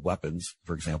were no weapons,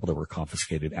 for example, that were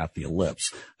confiscated at the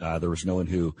Ellipse. There was no one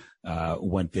who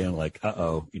went in like,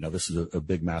 this is a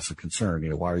big, massive concern.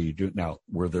 Why are you doing now?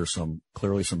 Were there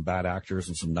clearly some bad actors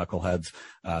and some knuckleheads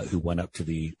who went up to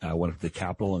the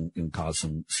Capitol and caused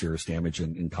some serious damage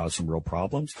and caused some real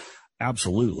problems?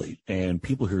 Absolutely. And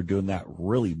people who are doing that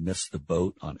really missed the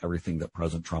boat on everything that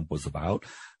President Trump was about.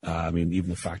 Even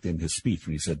the fact in his speech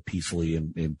when he said peacefully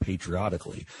and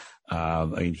patriotically,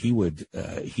 he would,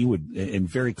 and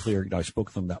very clear, I spoke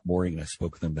with him that morning and I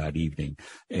spoke with him that evening,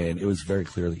 and it was very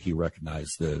clear that he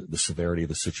recognized the severity of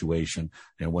the situation.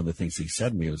 And one of the things he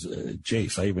said to me was,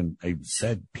 Jace, I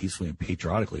said peacefully and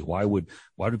patriotically. Why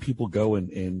do people go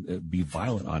and be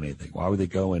violent on anything? Why would they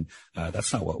go and,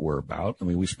 that's not what we're about. I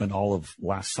mean, we spent all of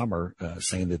last summer,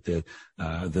 saying that the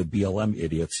BLM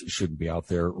idiots shouldn't be out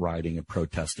there rioting and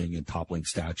protesting and toppling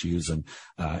statues and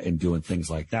doing things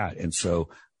like that. And so,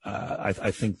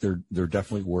 I think there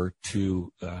definitely were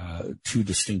two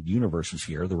distinct universes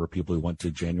here. There were people who went to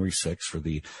January 6th for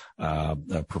the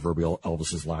proverbial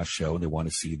Elvis's last show, and they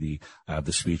wanted to see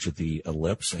the speech at the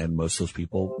Ellipse, and most of those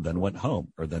people then went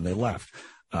home, or then they left.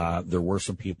 There were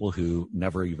some people who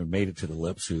never even made it to the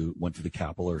lips who went to the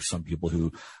Capitol, or some people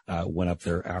who went up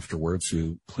there afterwards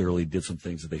who clearly did some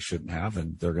things that they shouldn't have,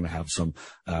 and they're going to have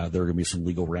there are going to be some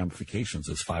legal ramifications,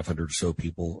 as 500 or so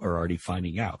people are already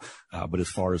finding out. But as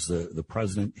far as the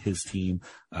president, his team,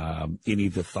 any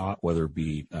of the thought, whether it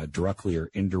be directly or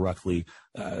indirectly,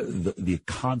 the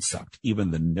concept,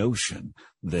 even the notion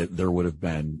that there would have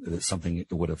been that something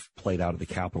would have played out at the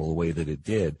Capitol the way that it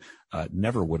did,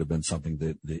 never would have been something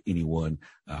that anyone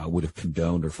would have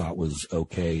condoned or thought was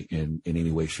okay in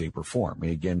any way, shape, or form. I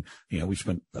mean, again, we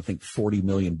spent, I think, $40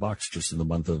 million just in the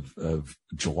month of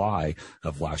July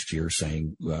of last year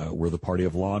saying we're the party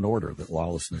of law and order, that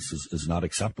lawlessness is not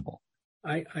acceptable.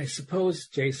 I suppose,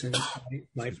 Jason,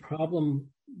 my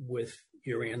problem with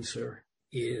your answer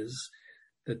is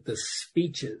that the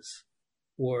speeches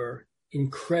were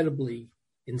incredibly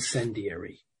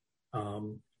incendiary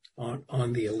on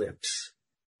the ellipse.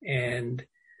 And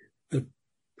the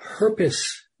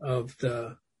purpose of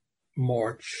the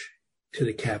march to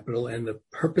the Capitol and the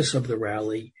purpose of the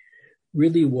rally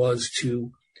really was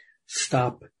to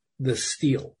stop the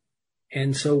steal.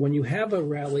 And so when you have a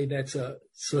rally that's a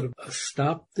sort of a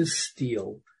stop the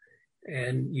steal,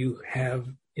 and you have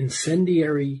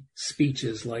incendiary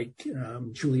speeches like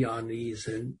Giuliani's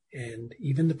and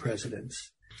even the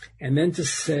president's, and then to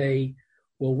say,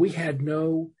 well, we had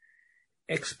no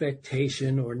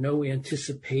expectation or no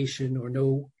anticipation or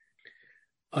no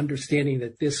understanding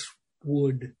that this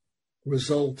would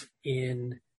result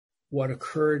in what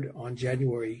occurred on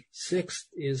January 6th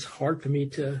is hard for me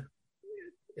to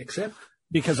accept.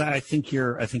 Because I think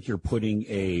you're putting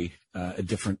a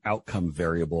different outcome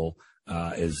variable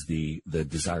as the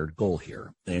desired goal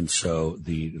here. And so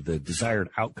the desired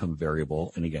outcome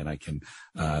variable, and again, I can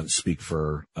speak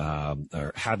for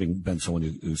or having been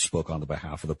someone who spoke on the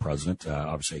behalf of the president.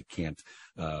 Obviously, I can't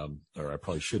or I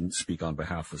probably shouldn't speak on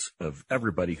behalf of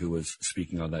everybody who was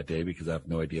speaking on that day, because I have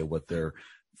no idea what their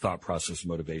thought process,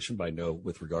 motivation. But I know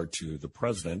with regard to the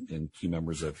president and key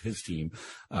members of his team,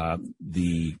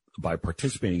 by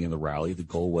participating in the rally, the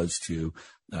goal was to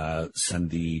send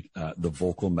the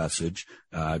vocal message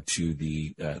to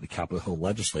the Capitol Hill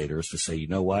legislators to say, you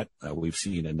know what, we've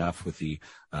seen enough with the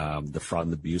fraud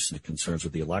and abuse and the concerns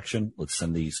with the election. Let's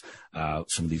send these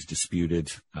some of these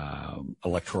disputed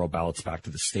electoral ballots back to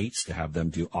the states to have them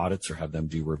do audits or have them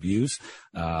do reviews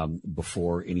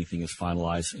before anything is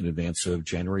finalized in advance of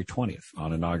January 20th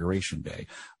on Inauguration Day.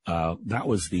 That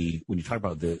was when you talk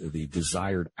about the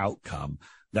desired outcome.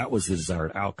 That was the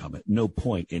desired outcome. At no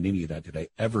point in any of that did I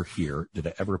ever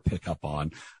pick up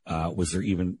on, was there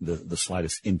even the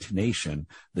slightest intonation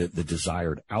that the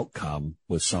desired outcome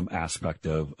was some aspect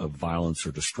of violence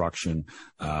or destruction,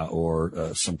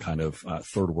 or some kind of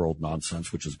third world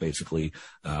nonsense, which is basically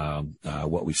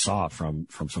what we saw from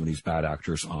some of these bad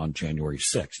actors on January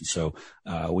 6th. And so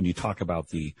when you talk about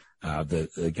the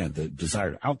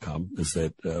desired outcome is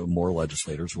that more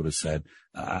legislators would have said,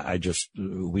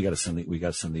 we got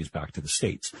to send these back to the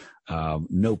states.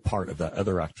 No part of that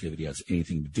other activity has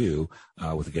anything to do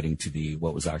with getting to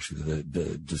what was actually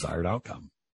the desired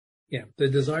outcome. Yeah, the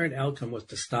desired outcome was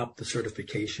to stop the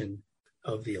certification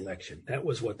of the election. That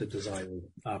was what the desired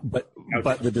but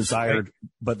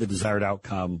the desired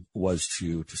outcome was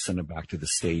to send them back to the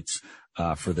states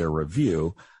for their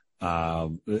review.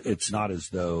 It's not as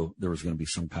though there was going to be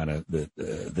some kind of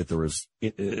that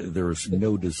there was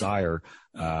no desire,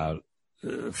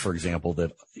 for example,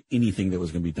 that anything that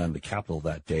was going to be done in the Capitol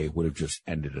that day would have just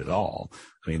ended it all.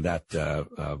 I mean,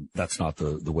 that's not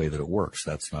the way that it works.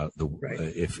 That's not right.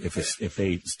 If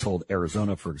they told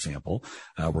Arizona, for example,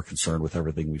 we're concerned with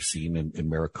everything we've seen in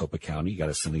Maricopa County, you got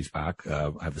to send these back,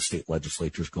 have the state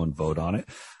legislatures go and vote on it,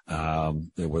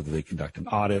 whether they conduct an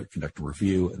audit, conduct a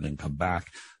review, and then come back.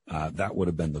 That would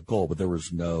have been the goal, but there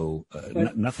was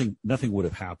nothing would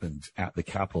have happened at the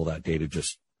Capitol that day to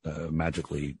just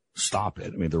magically stop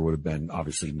it. I mean, there would have been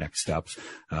obviously next steps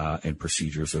and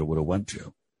procedures that it would have went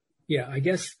to. Yeah, I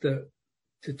guess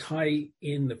to tie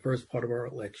in the first part of our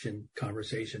election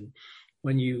conversation,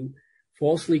 when you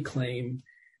falsely claim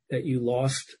that you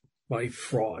lost by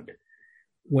fraud,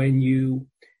 when you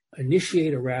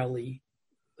initiate a rally,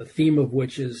 the theme of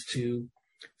which is to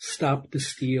stop the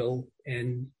steal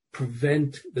and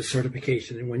prevent the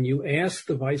certification, and when you ask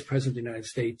the Vice President of the United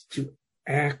States to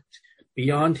act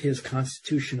beyond his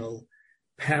constitutional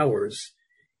powers,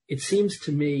 it seems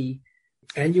to me,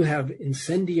 and you have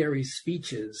incendiary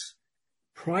speeches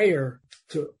prior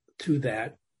to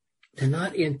that, to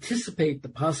not anticipate the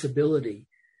possibility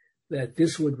that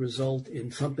this would result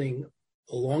in something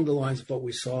along the lines of what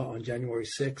we saw on January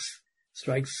 6th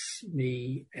strikes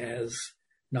me as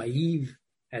naive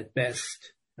at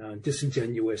best,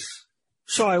 disingenuous.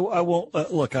 So I won't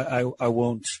look. I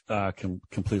won't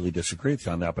completely disagree with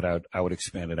you on that, but I would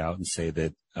expand it out and say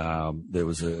that there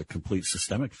was a complete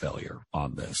systemic failure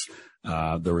on this.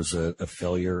 There was a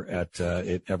failure at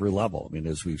every level. I mean,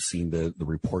 as we've seen the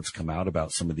reports come out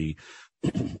about some of the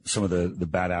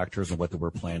bad actors and what they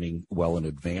were planning well in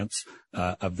advance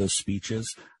of those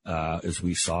speeches, as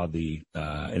we saw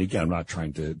and again, I'm not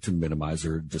trying to minimize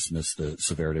or dismiss the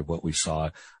severity of what we saw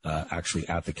actually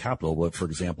at the Capitol. But for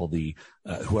example,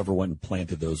 whoever went and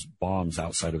planted those bombs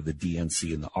outside of the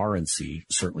DNC and the RNC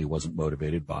certainly wasn't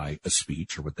motivated by a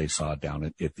speech or what they saw down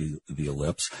at the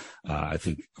Ellipse. I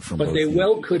think but they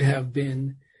well could have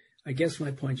been. I guess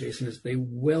my point, Jason, is they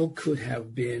well could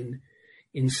have been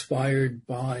inspired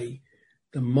by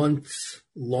the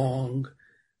months-long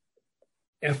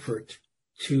effort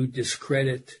to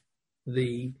discredit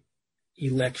the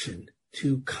election,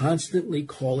 to constantly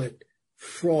call it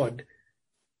fraud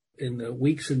in the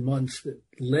weeks and months that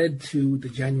led to the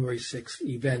January 6th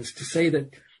events, to say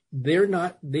that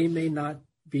they may not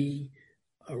be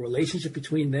a relationship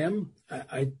between them.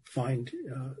 I find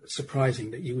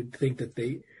surprising that you would think that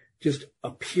they just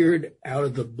appeared out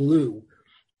of the blue,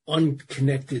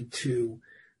 unconnected to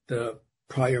the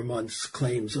prior month's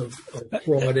claims of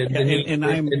fraud and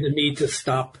the need to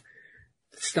stop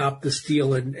the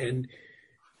steal and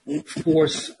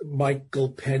force Michael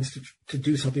Pence to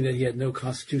do something that he had no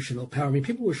constitutional power. I mean,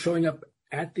 people were showing up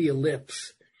at the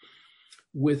Ellipse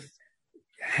with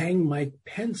Hang Mike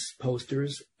Pence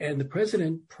posters, and the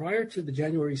president, prior to the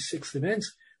January 6th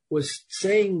events, was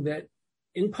saying that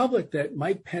in public that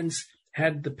Mike Pence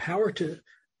had the power to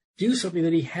do something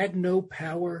that he had no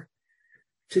power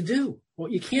to do.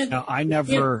 Well, you can't. Now, I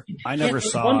never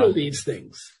saw bundle these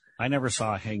things. I never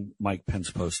saw a Hang Mike Pence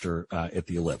poster at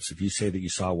the Ellipse. If you say that you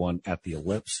saw one at the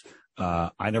Ellipse,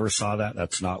 I never saw that.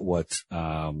 That's not what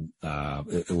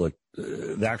it looked.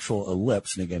 The actual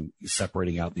Ellipse, and again,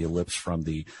 separating out the Ellipse from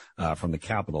the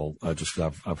Capitol, just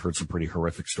because I've heard some pretty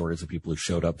horrific stories of people who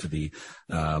showed up to the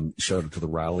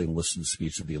rally and listened to the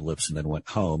speech of the Ellipse and then went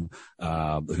home,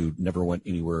 who never went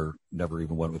anywhere, never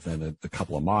even went within a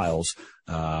couple of miles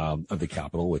of the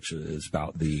Capitol, which is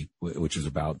about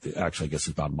actually I guess it's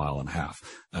about a mile and a half,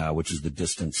 which is the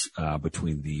distance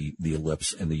between the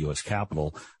Ellipse and the U.S.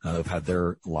 Capitol. Have had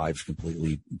their lives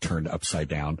completely turned upside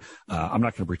down. I'm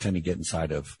not going to pretend to get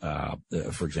inside of,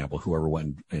 for example, whoever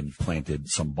went and planted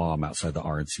some bomb outside the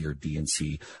RNC or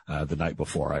DNC the night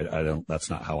before. I don't.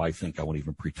 That's not how I think. I won't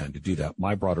even pretend to do that.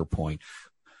 My broader point,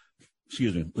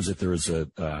 was that there is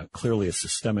clearly a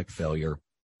systemic failure,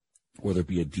 whether it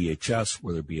be at DHS,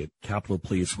 whether it be at Capitol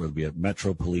Police, whether it be at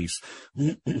Metro Police,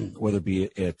 whether it be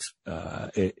at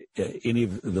any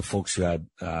of the folks who had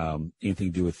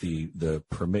anything to do with the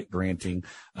permit granting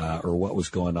or what was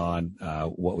going on,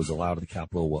 what was allowed at the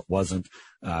Capitol, what wasn't.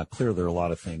 Clearly, there are a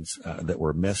lot of things that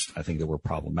were missed, I think, that were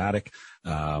problematic.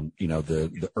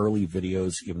 The early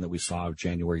videos, even that we saw of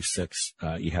January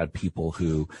 6th, you had people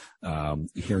who,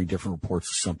 hearing different reports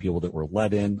of some people that were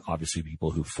let in, obviously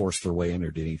people who forced their way in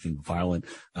or did anything violent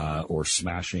or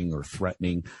smashing or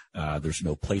threatening. There's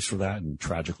no place for that. And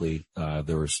tragically,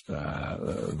 there was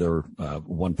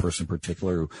one person in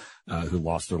particular who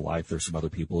lost their life. There's some other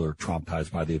people who are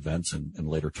traumatized by the events and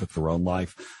later took their own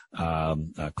life.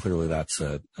 Clearly that's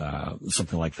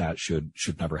something like that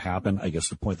should never happen. I guess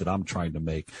the point that I'm trying to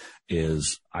make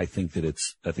is I think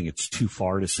it's too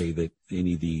far to say that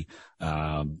any of the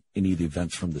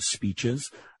events from the speeches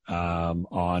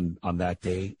on that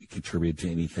day contributed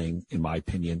to anything, in my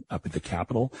opinion, up at the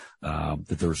Capitol, that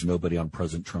there was nobody on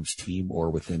President Trump's team or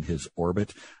within his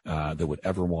orbit that would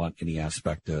ever want any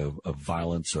aspect of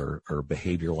violence or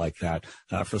behavior like that,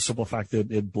 for the simple fact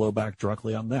that it'd blow back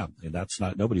directly on them. And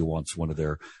nobody wants one of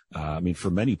their, for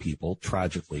many people,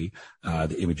 tragically,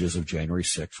 the images of January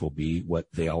 6th will be what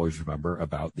they always remember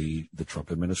about the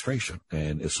Trump administration.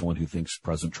 And as someone who thinks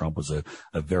President Trump was a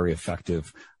very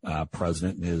effective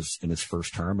president in his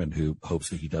first term and who hopes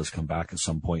that he does come back at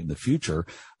some point in the future,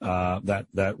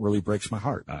 that really breaks my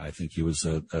heart. I think he was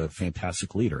a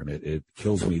fantastic leader, and it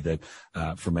kills me that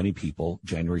for many people,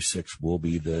 January 6th will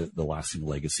be the lasting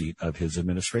legacy of his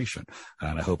administration.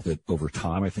 And I hope that over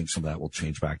time, I think some of that will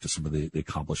change back to some of the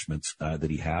accomplishments that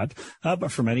he had.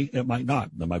 But for many, it might not.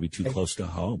 That might be too close to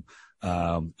home.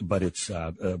 But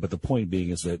the point being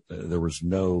is that there was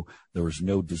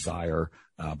no desire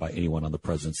by anyone on the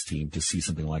president's team to see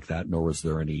something like that, nor was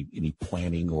there any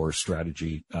planning or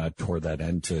strategy toward that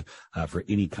end for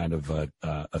any kind of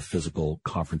a physical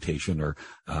confrontation or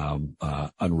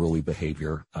unruly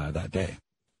behavior that day.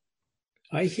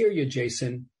 I hear you,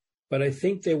 Jason, But I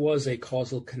think there was a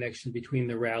causal connection between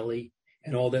the rally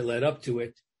and all that led up to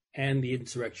it and the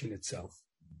insurrection itself.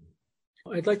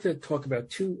 I'd like to talk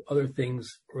about two other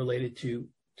things related to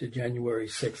January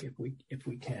 6th, if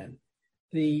we can.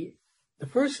 The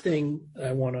first thing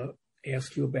I want to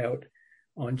ask you about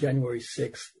on January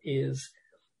 6th is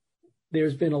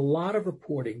there's been a lot of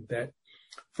reporting that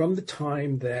from the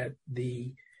time that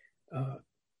the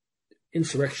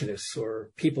insurrectionists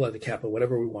or people at the Capitol,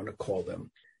 whatever we want to call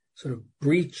them, sort of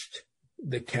breached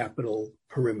the Capitol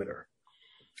perimeter,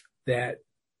 that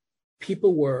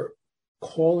people were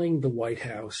calling the White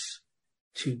House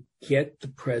to get the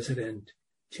president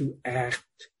to act,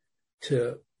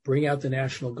 to bring out the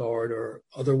National Guard or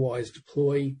otherwise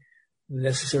deploy the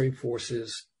necessary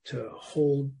forces to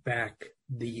hold back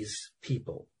these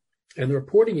people. And the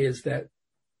reporting is that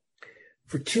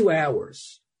for 2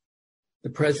 hours, the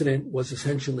president was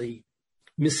essentially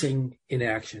missing in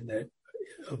action, that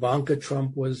Ivanka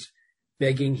Trump was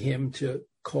begging him to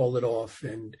call it off,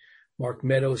 and Mark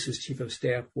Meadows, his chief of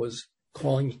staff, was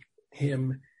calling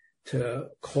him to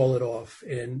call it off,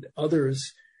 and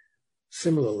others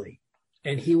similarly.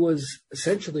 And he was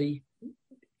essentially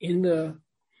in the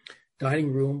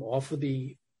dining room off of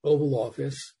the Oval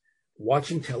Office,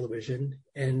 watching television,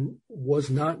 and was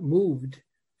not moved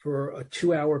for a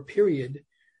 2-hour period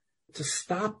to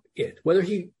stop it. Whether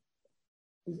he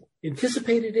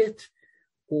anticipated it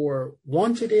or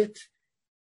wanted it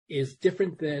is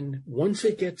different than once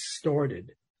it gets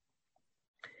started.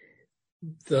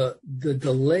 The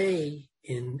delay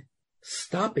in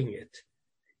stopping it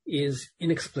is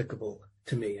inexplicable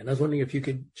to me. And I was wondering if you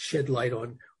could shed light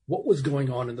on what was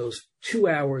going on in those 2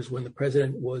 hours when the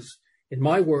president was, in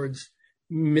my words,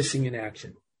 missing in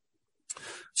action.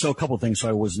 So a couple of things. So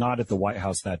I was not at the White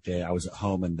House that day. I was at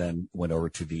home and then went over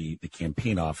to the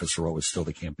campaign office, or what was still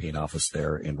the campaign office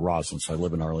there in Roslyn. So I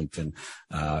live in Arlington,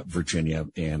 Virginia,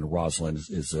 and Roslyn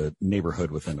is a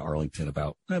neighborhood within Arlington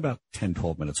about 10,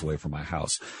 12 minutes away from my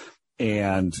house.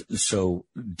 And so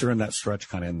during that stretch,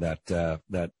 kind of in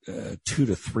that 2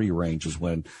 to 3 range is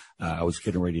when I was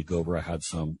getting ready to go over. I had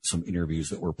some interviews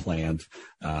that were planned,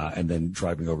 and then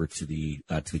driving over to the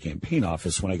campaign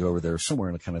office. When I go over there, somewhere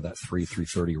in kind of that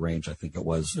 3:30 range, I think it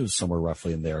was somewhere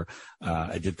roughly in there.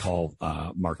 I did call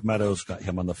Mark Meadows, got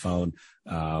him on the phone,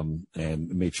 and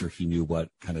made sure he knew what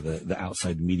kind of the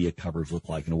outside media coverage looked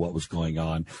like and what was going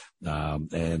on,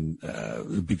 and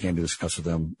began to discuss with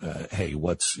them, hey,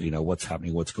 what's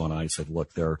happening, what's going on. He said,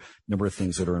 look, there are a number of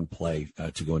things that are in play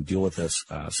to go and deal with this.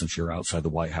 Since you're outside the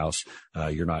White House,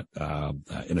 you're not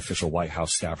an official White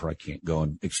House staffer. I can't go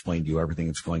and explain to you everything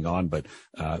that's going on, but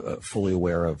fully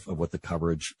aware of what the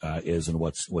coverage is and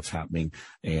what's happening.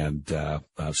 And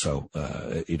so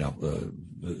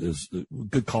is a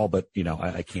good call, but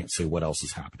I can't say what else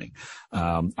is happening.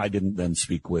 I didn't then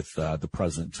speak with the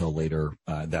president until later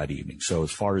that evening. So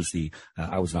as far as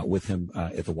I was not with him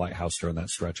at the White House during that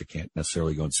stretch. I can't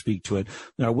necessarily go and speak to it.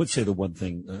 Now, I would say the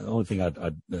only thing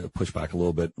I'd push back a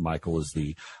little bit, Michael, is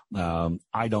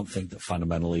I don't think that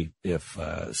fundamentally, if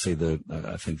I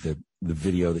think the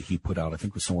video that he put out, I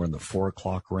think was somewhere in the 4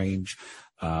 o'clock range.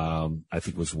 I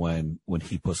think was when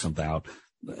he put something out.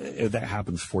 If that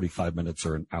happens 45 minutes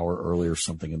or an hour earlier,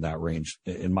 something in that range,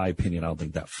 in my opinion, I don't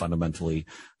think that fundamentally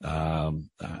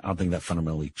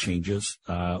changes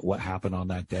what happened on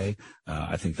that day.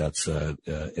 I think that's,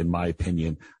 in my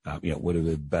opinion, would have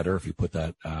been better if you put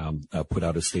out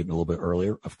a statement a little bit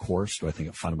earlier. Of course, do I think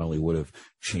it fundamentally would have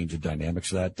changed the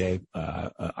dynamics of that day?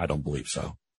 I don't believe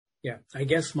so. Yeah, I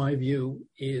guess my view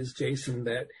is, Jason,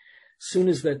 that soon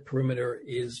as that perimeter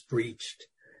is breached,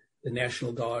 the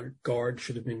National Guard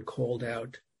should have been called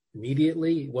out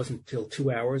immediately. It wasn't until 2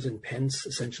 hours, and Pence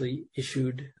essentially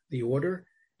issued the order.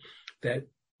 That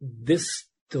this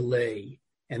delay,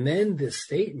 and then this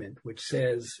statement, which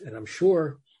says, and I'm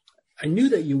sure, I knew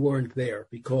that you weren't there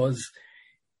because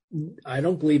I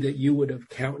don't believe that you would have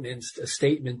countenanced a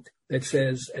statement that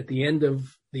says at the end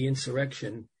of the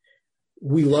insurrection,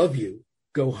 "We love you,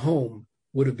 go home,"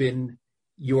 would have been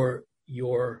your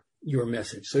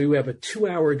message. So you have a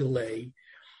 2-hour delay.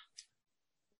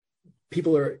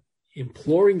 People are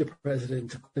imploring the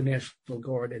president to put the National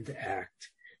Guard and to act.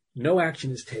 No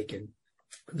action is taken.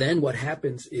 Then what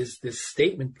happens is this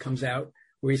statement comes out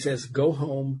where he says, "Go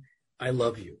home, I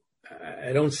love you."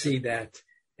 I don't see that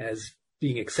as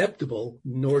being acceptable,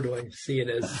 nor do I see it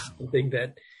as something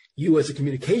that you as a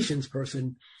communications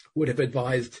person would have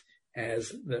advised as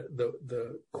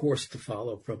the course to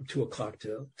follow from 2 o'clock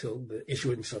till the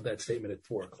issuance of that statement at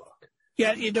 4 o'clock.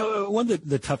 Yeah, one of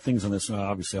the tough things on this, and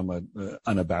obviously I'm an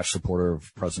unabashed supporter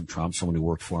of President Trump, someone who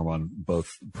worked for him on both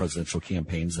presidential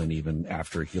campaigns and even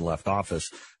after he left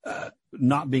office,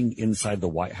 not being inside the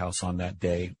White House on that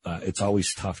day. It's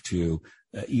always tough to,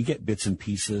 you get bits and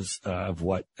pieces of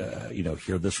what,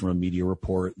 hear this from a media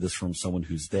report, this from someone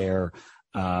who's there.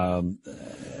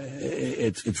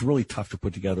 It's really tough to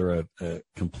put together a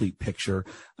complete picture.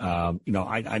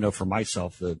 I know for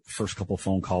myself, the first couple of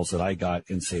phone calls that I got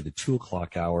in, say, the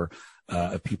 2:00 hour,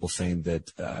 of people saying that,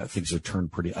 things have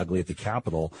turned pretty ugly at the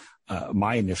Capitol.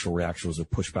 My initial reaction was a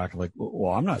pushback, like,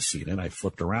 well, I'm not seeing it. I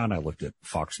flipped around. I looked at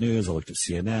Fox News. I looked at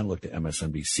CNN, looked at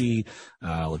MSNBC,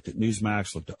 looked at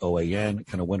Newsmax, looked at OAN,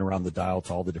 kind of went around the dial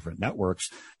to all the different networks,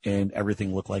 and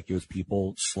everything looked like it was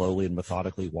people slowly and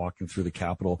methodically walking through the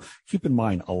Capitol. Keep in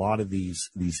mind, a lot of these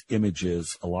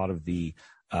images, a lot of the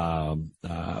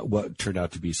what turned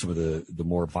out to be some of the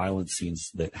more violent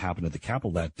scenes that happened at the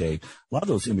Capitol that day, a lot of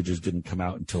those images didn't come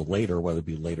out until later, whether it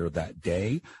be later that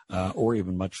day or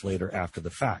even much later after the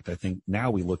fact. I think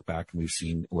now we look back and we've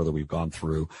seen whether we've gone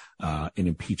through an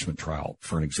impeachment trial,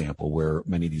 for an example, where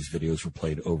many of these videos were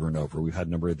played over and over. We've had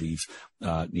a number of these,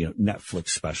 Netflix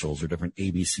specials or different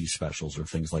ABC specials or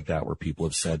things like that, where people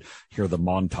have said, here are the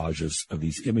montages of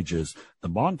these images. The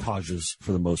montages,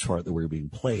 for the most part, that were being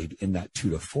played in that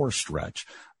 2 to 4 stretch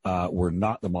were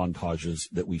not the montages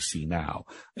that we see now.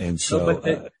 And so,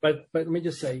 but let me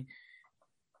just say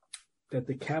that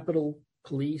the Capitol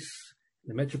Police,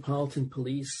 the Metropolitan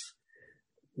Police,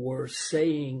 were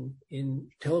saying in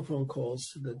telephone calls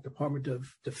to the Department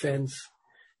of Defense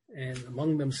and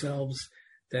among themselves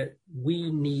that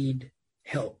we need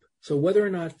help. So whether or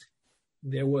not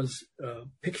there was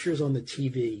pictures on the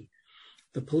TV,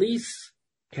 the police,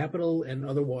 Capitol and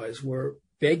otherwise, were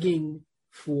begging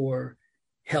for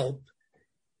help.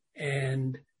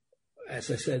 And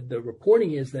as I said, the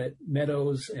reporting is that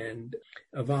Meadows and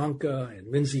Ivanka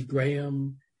and Lindsey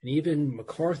Graham and even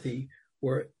McCarthy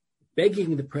were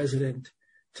begging the president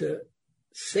to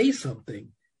say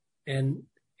something and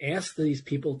ask these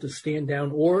people to stand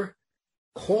down or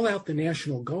call out the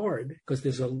National Guard, because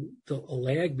there's a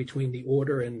lag between the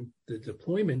order and the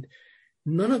deployment.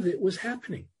 None of it was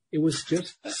happening. It was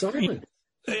just silent.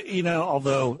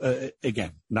 Although,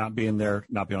 again, not being there,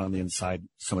 not being on the inside,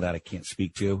 some of that I can't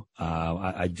speak to.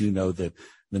 I do know that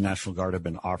the National Guard have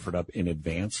been offered up in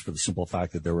advance for the simple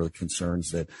fact that there were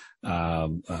concerns that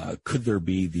could there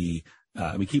be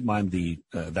keep in mind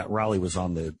that rally was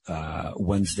on the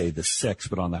Wednesday the 6th,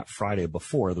 but on that Friday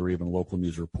before, there were even local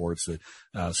news reports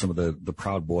that some of the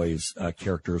Proud Boys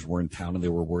characters were in town, and they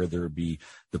were worried there would be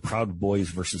the Proud Boys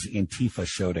versus Antifa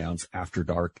showdowns after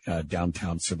dark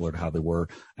downtown, similar to how they were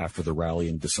after the rally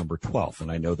in December 12th.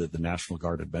 And I know that the National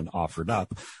Guard had been offered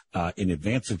up in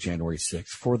advance of January 6th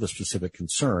for the specific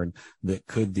concern that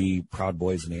could the Proud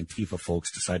Boys and Antifa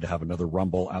folks decide to have another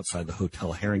rumble outside the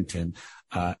Hotel Harrington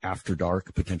after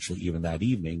dark, potentially even that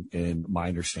evening. And my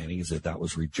understanding is that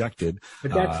was rejected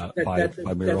by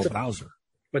Mayor Bowser.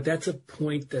 But that's a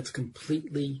point that's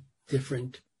completely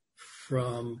different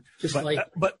from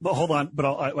But hold on. But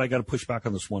I got to push back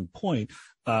on this one point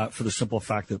for the simple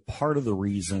fact that part of the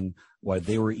reason why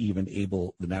they were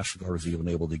the National Guard was even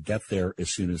able to get there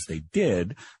as soon as they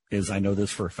did is, I know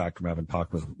this for a fact from having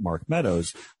talked with Mark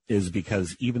Meadows, is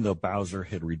because even though Bowser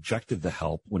had rejected the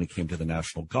help when it came to the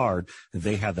National Guard,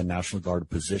 they had the National Guard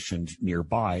positioned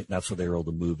nearby. That's why they were able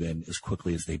to move in as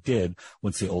quickly as they did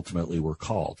once they ultimately were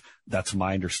called. That's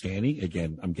my understanding.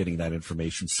 Again, I'm getting that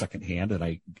information secondhand, and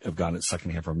I have gotten it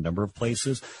secondhand from a number of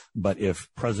places. But if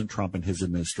President Trump and his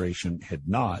administration had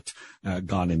not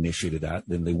gone and initiated that,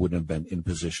 then they wouldn't have been in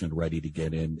position and ready to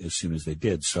get in as soon as they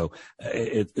did. So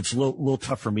it's a little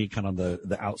tough for me kind of on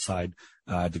the outside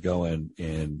to go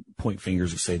and point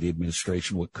fingers and say the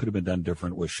administration, what could have been done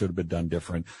different, what should have been done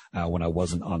different when I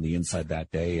wasn't on the inside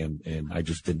that day. And I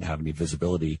just didn't have any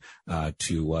visibility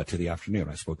to the afternoon.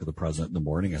 I spoke to the president in the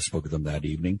morning. I spoke with him that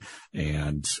evening,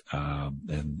 and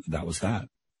that was that.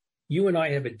 You and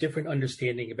I have a different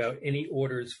understanding about any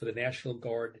orders for the National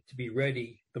Guard to be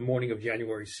ready the morning of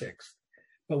January 6th,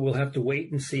 but we'll have to wait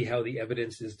and see how the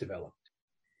evidence is developed.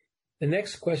 The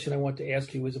next question I want to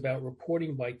ask you is about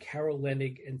reporting by Carol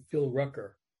Leonnig and Phil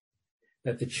Rucker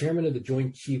that the chairman of the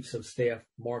Joint Chiefs of Staff,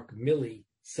 Mark Milley,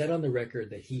 said on the record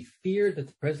that he feared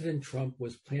that President Trump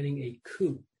was planning a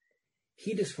coup.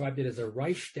 He described it as a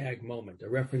Reichstag moment, a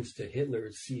reference to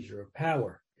Hitler's seizure of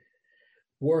power.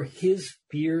 Were his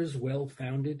fears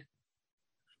well-founded?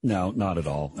 No, not at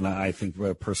all. And I think,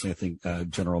 personally,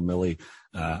 General Milley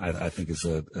I think is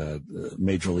a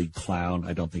major league clown.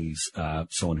 I don't think he's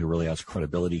someone who really has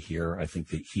credibility here. I think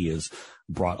that he has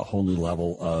brought a whole new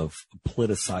level of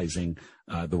politicizing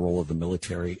the role of the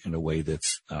military in a way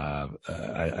that's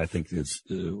I think is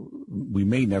we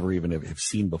may never even have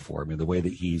seen before. I mean, the way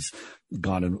that he's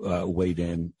gone and weighed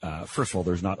in. First of all,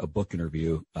 there's not a book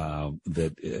interview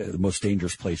that the most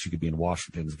dangerous place you could be in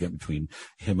Washington is getting between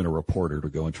him and a reporter to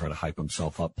go and try to hype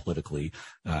himself up politically.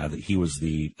 That he was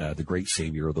the great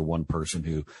savior, the one person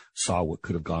who saw what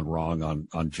could have gone wrong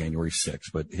on January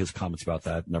 6th. But his comments about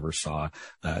that never saw.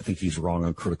 I think he's wrong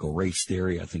on critical race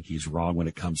theory. I think he's wrong when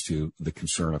it comes to the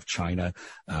concern of China.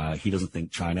 He doesn't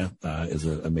think China is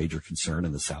a major concern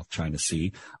in the South China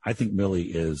Sea. I think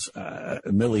Milley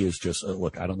is just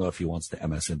look. I don't know if he wants the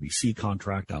MSNBC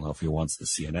contract. I don't know if he wants the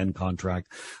CNN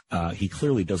contract. He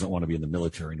clearly doesn't want to be in the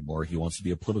military anymore. He wants to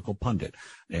be a political pundit,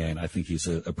 and I think he's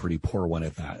a pretty poor one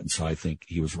at that. And so I think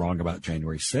he was wrong about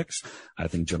January 6th. I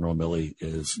think General Milley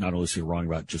is not only is he wrong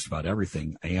about just about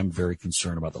everything. I am very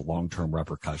concerned about the long-term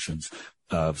repercussions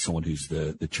of someone who's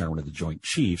the chairman of the Joint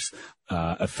Chiefs,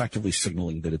 effectively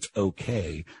signaling that it's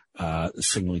okay,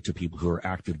 signaling to people who are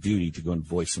active duty to go and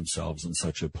voice themselves in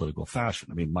such a political fashion.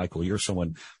 I mean, Michael, you're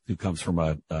someone who comes from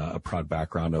a proud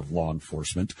background of law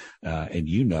enforcement, and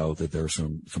you know that there are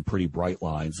some pretty bright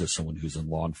lines as someone who's in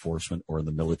law enforcement or in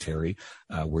the military,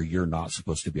 where you're not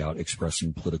supposed to be out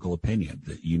expressing political opinion,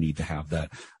 that you need to have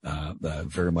that,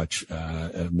 very much,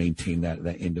 maintain that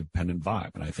independent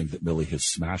vibe. And I think that Milley has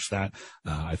smashed that.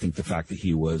 I think the fact that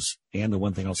he was, and the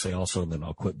one thing I'll say also, and then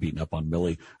I'll quit beating up on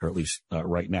Milley, or at least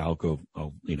right now, go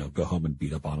home and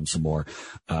beat up on him some more,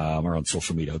 or on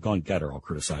social media. I'll go and get her. I'll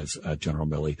criticize General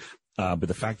Milley. But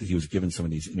the fact that he was given some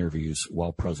of these interviews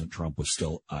while President Trump was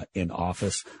still in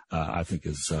office, I think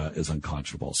is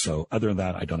unconscionable. So other than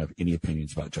that, I don't have any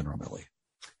opinions about General Milley.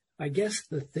 I guess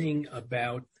the thing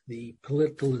about the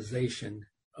politicalization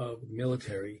of the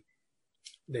military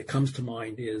that comes to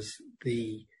mind is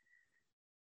the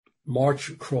march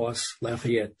across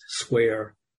Lafayette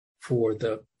Square for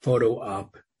the photo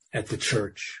op at the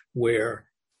church, where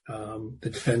the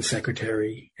defense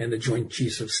secretary and the Joint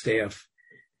Chiefs of Staff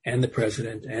and the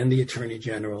president and the attorney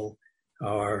general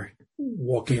are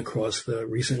walking across the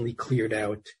recently cleared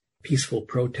out peaceful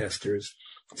protesters.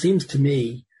 It seems to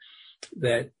me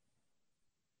that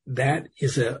that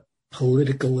is a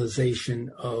politicalization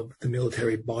of the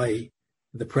military by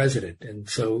the president. And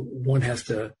so one has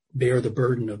to bear the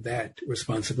burden of that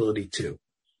responsibility too.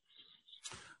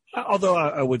 Although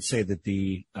I would say that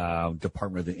the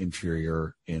Department of the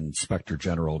Interior Inspector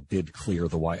General did clear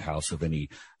the White House of any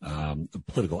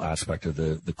political aspect of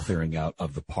the clearing out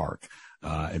of the park,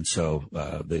 and so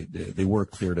they were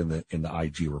cleared in the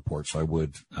IG report. So I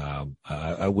would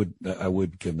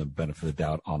give them the benefit of the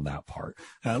doubt on that part.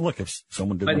 Look, if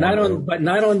someone did,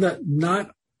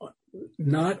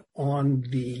 not on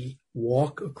the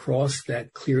walk across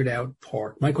that cleared out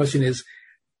park. My question is,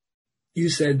 you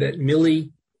said that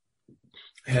Milley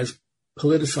has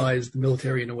politicized the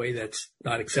military in a way that's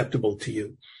not acceptable to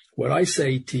you. What I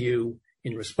say to you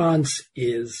in response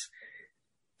is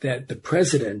that the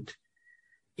president,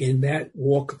 in that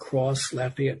walk across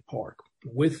Lafayette Park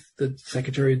with the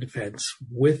Secretary of Defense,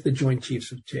 with the Joint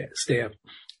Chiefs of Staff,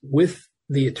 with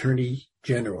the Attorney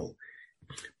General,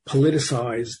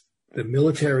 politicized the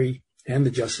military and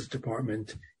the Justice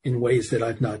Department in ways that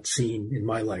I've not seen in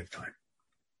my lifetime.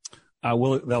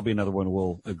 That'll be another one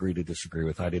we'll agree to disagree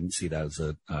with. I didn't see that as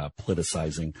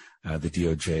politicizing the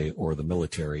DOJ or the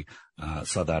military.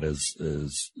 Saw that as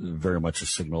very much a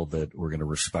signal that we're going to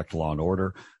respect law and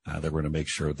order, that we're going to make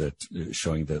sure that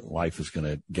showing that life is going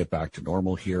to get back to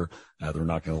normal here. They're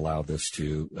not going to allow this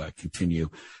to continue.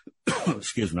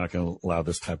 Excuse me, not going to allow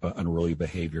this type of unruly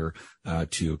behavior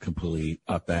to completely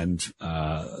upend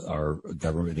our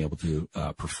government being able to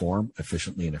perform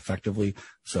efficiently and effectively.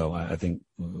 So I think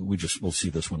we'll see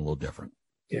this one a little different.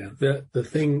 Yeah, the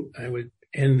thing I would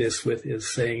end this with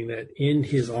is saying that in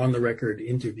his on the record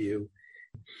interview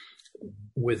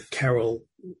with Carol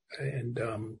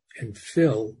and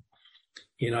Phil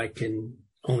in I Can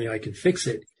Fix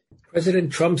It,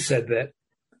 President Trump said that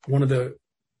one of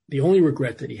the only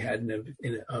regret that he had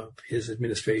of his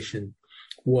administration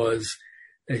was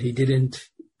that he didn't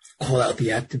call out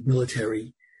the active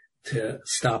military to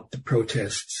stop the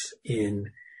protests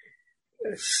in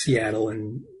Seattle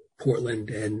and Portland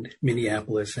and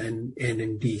Minneapolis and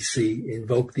in D.C.,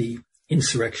 invoke the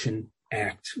Insurrection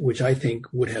Act, which I think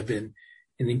would have been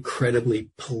an incredibly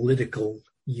political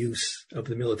use of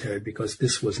the military, because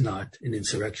this was not an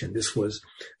insurrection. This was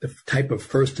the type of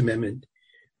First Amendment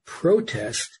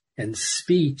protest and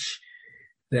speech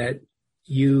that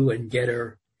you and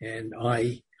Getter and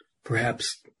I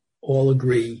perhaps all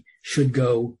agree should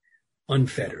go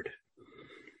unfettered.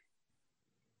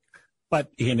 But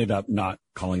he ended up not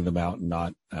calling them out and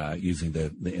not using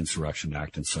the Insurrection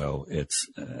Act. And so it's,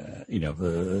 a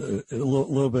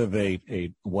little bit of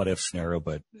a what if scenario,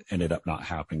 but ended up not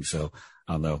happening. So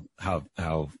I don't know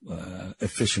how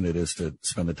efficient it is to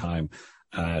spend the time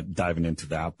diving into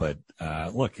that. But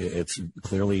look, it's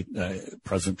clearly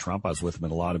President Trump. I was with him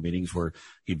in a lot of meetings where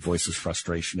he'd voice his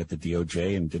frustration at the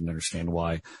DOJ and didn't understand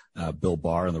why Bill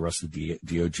Barr and the rest of the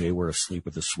DOJ were asleep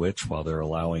at the switch while they're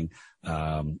allowing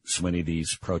so many of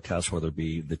these protests, whether it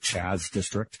be the Chaz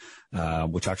district,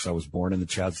 which actually I was born in the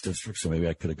Chaz district, so maybe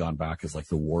I could have gone back as like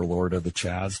the warlord of the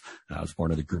Chaz. I was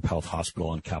born at the Group Health Hospital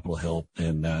on Capitol Hill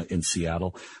in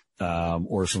Seattle.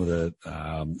 Or some of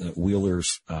the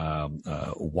Wheeler's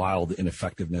wild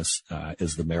ineffectiveness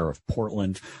as the mayor of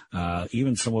Portland.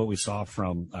 Even some of what we saw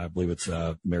from, I believe it's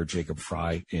Mayor Jacob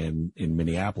Fry in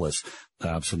Minneapolis.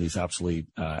 Some of these absolutely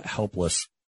helpless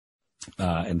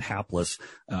and hapless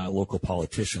local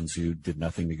politicians who did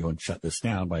nothing to go and shut this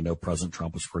down. But I know President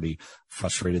Trump was pretty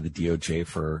frustrated the DOJ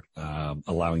for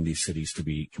allowing these cities to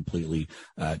be completely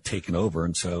taken over.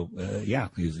 And so,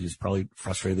 he's probably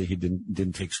frustrated that he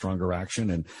didn't take stronger action,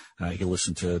 and he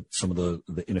listened to some of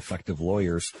the ineffective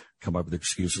lawyers come up with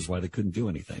excuses why they couldn't do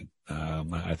anything.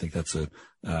 I think that's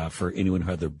for anyone who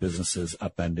had their businesses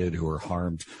upended, who were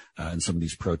harmed in some of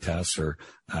these protests, or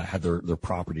had their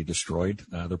property destroyed.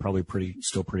 They're probably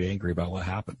still pretty angry about what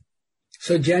happened.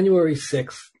 So January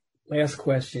 6th, last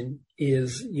question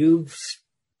is, you've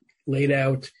laid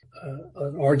out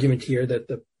an argument here that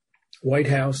the White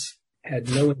House had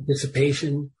no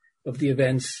anticipation of the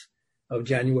events of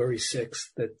January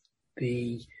 6th, that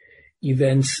the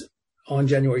events on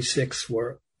January 6th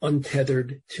were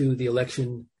untethered to the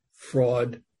election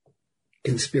fraud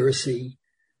conspiracy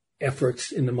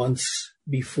efforts in the months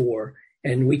before.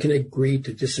 And we can agree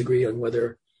to disagree on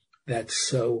whether that's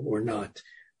so or not.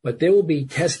 But there will be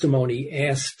testimony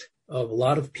asked of a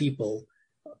lot of people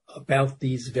about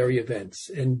these very events.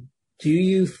 And do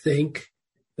you think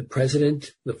the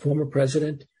president, the former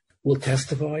president, will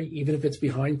testify, even if it's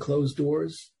behind closed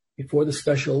doors, before the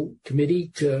special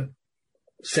committee, to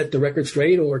set the record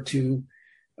straight or to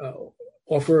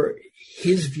offer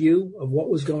his view of what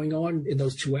was going on in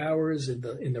those 2 hours in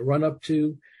the run up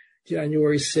to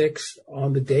January 6th,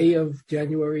 on the day of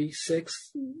January 6th?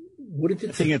 Wouldn't it?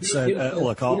 I think it's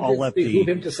look. I'll let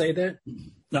him to say that.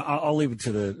 No, I'll leave it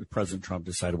to the President Trump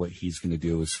to decide what he's going to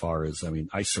do. As far as,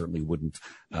 I certainly wouldn't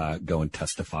go and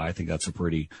testify. I think that's a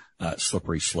pretty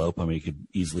slippery slope. He could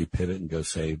easily pivot and go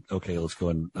say, okay, let's go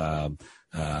and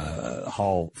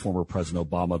haul former President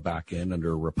Obama back in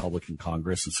under a Republican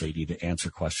Congress and say you need to answer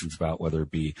questions about whether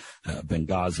it be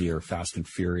Benghazi or Fast and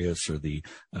Furious or the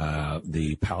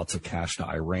pallets of cash to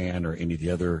Iran or any of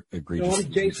the other egregious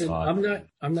things. Jason,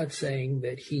 I'm not saying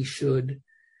that he should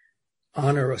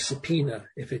honor a subpoena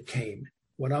if it came.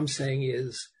 What I'm saying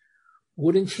is,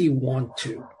 wouldn't he want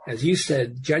to? As you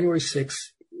said, January 6th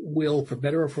will, for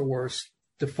better or for worse,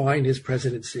 define his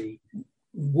presidency.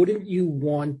 Wouldn't you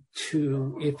want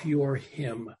to, if you're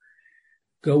him,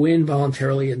 go in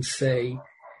voluntarily and say,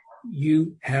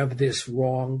 you have this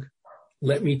wrong,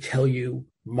 let me tell you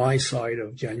my side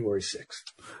of January 6th?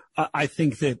 I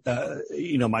think that,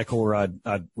 Michael,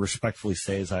 I'd respectfully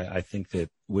say is I think that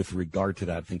with regard to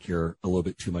that, I think you're a little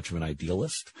bit too much of an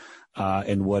idealist.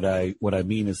 And what I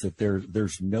mean is that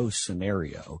there's no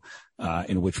scenario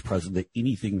in which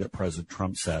anything that President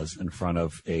Trump says in front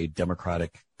of a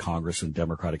Democratic Congress and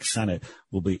Democratic Senate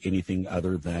will be anything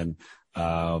other than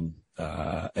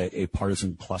a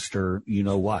partisan cluster. You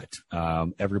know what?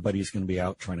 Everybody's going to be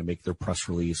out trying to make their press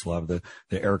release. We'll have the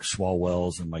Eric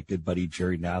Swalwells and my good buddy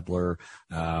Jerry Nadler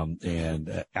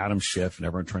and Adam Schiff and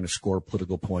everyone trying to score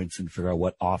political points and figure out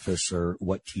what office or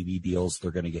what TV deals they're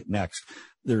going to get next.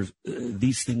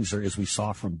 These things are, as we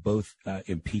saw from both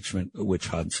impeachment witch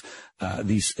hunts,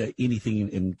 anything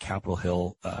in Capitol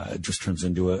Hill just turns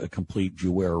into a complete, do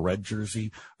you wear a red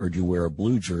jersey or do you wear a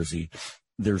blue jersey?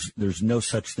 There's no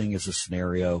such thing as a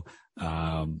scenario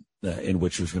in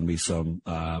which there's going to be some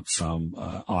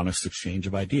honest exchange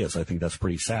of ideas. I think that's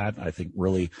pretty sad. I think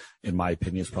really, in my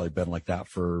opinion, it's probably been like that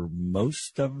for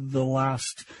most of the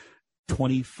last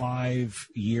 25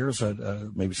 years.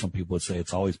 Maybe some people would say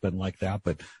it's always been like that,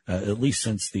 but at least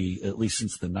since the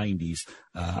 90s,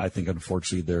 I think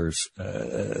unfortunately there's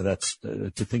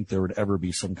to think there would ever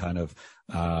be some kind of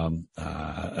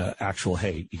actual,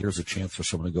 hey, here's a chance for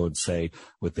someone to go and say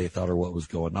what they thought or what was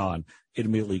going on. it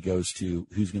immediately goes to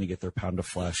who's going to get their pound of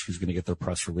flesh, who's going to get their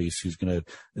press release, who's going to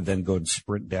then go and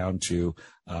sprint down to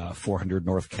 400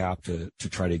 North Cap to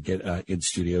try to get in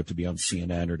studio to be on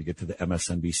CNN or to get to the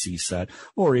MSNBC set,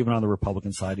 or even on the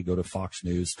Republican side to go to Fox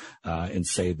News and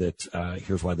say that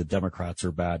here's why the Democrats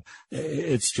are bad.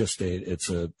 It's just a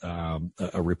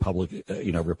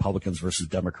Republicans versus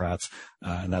Democrats,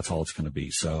 and that's all it's going to be.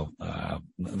 So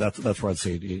that's where I'd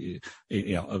say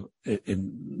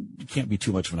it can't be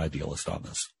too much of an idealist on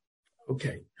this.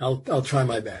 Okay, I'll try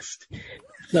my best.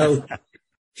 So,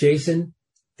 Jason,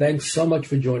 thanks so much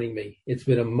for joining me. It's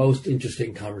been a most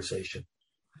interesting conversation.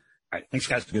 All right, thanks,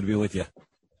 guys. Good to be with you.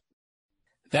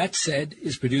 That Said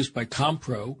is produced by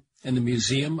Compro and the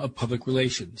Museum of Public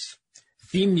Relations.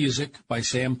 Theme music by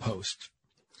Sam Post.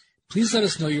 Please let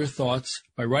us know your thoughts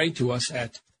by writing to us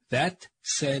at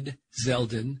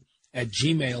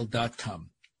thatsaidzeldin@gmail.com.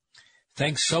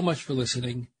 Thanks so much for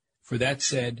listening. For That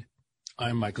Said,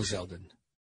 I'm Michael Zeldin.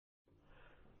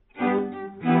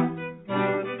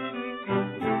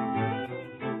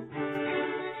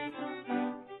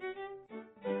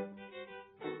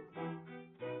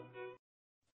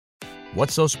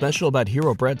 What's so special about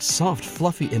Hero Bread's soft,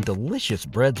 fluffy, and delicious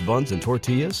breads, buns, and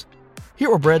tortillas?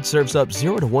 Hero Bread serves up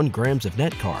 0 to 1 grams of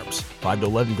net carbs, 5 to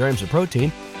 11 grams of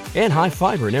protein, and high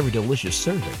fiber in every delicious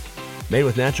serving. Made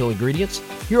with natural ingredients,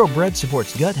 Hero Bread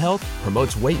supports gut health,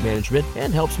 promotes weight management,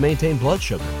 and helps maintain blood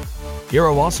sugar.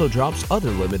 Hero also drops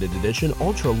other limited edition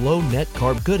ultra-low net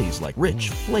carb goodies like rich,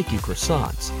 flaky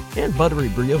croissants and buttery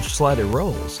brioche slider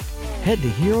rolls. Head to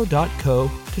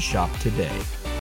hero.co to shop today.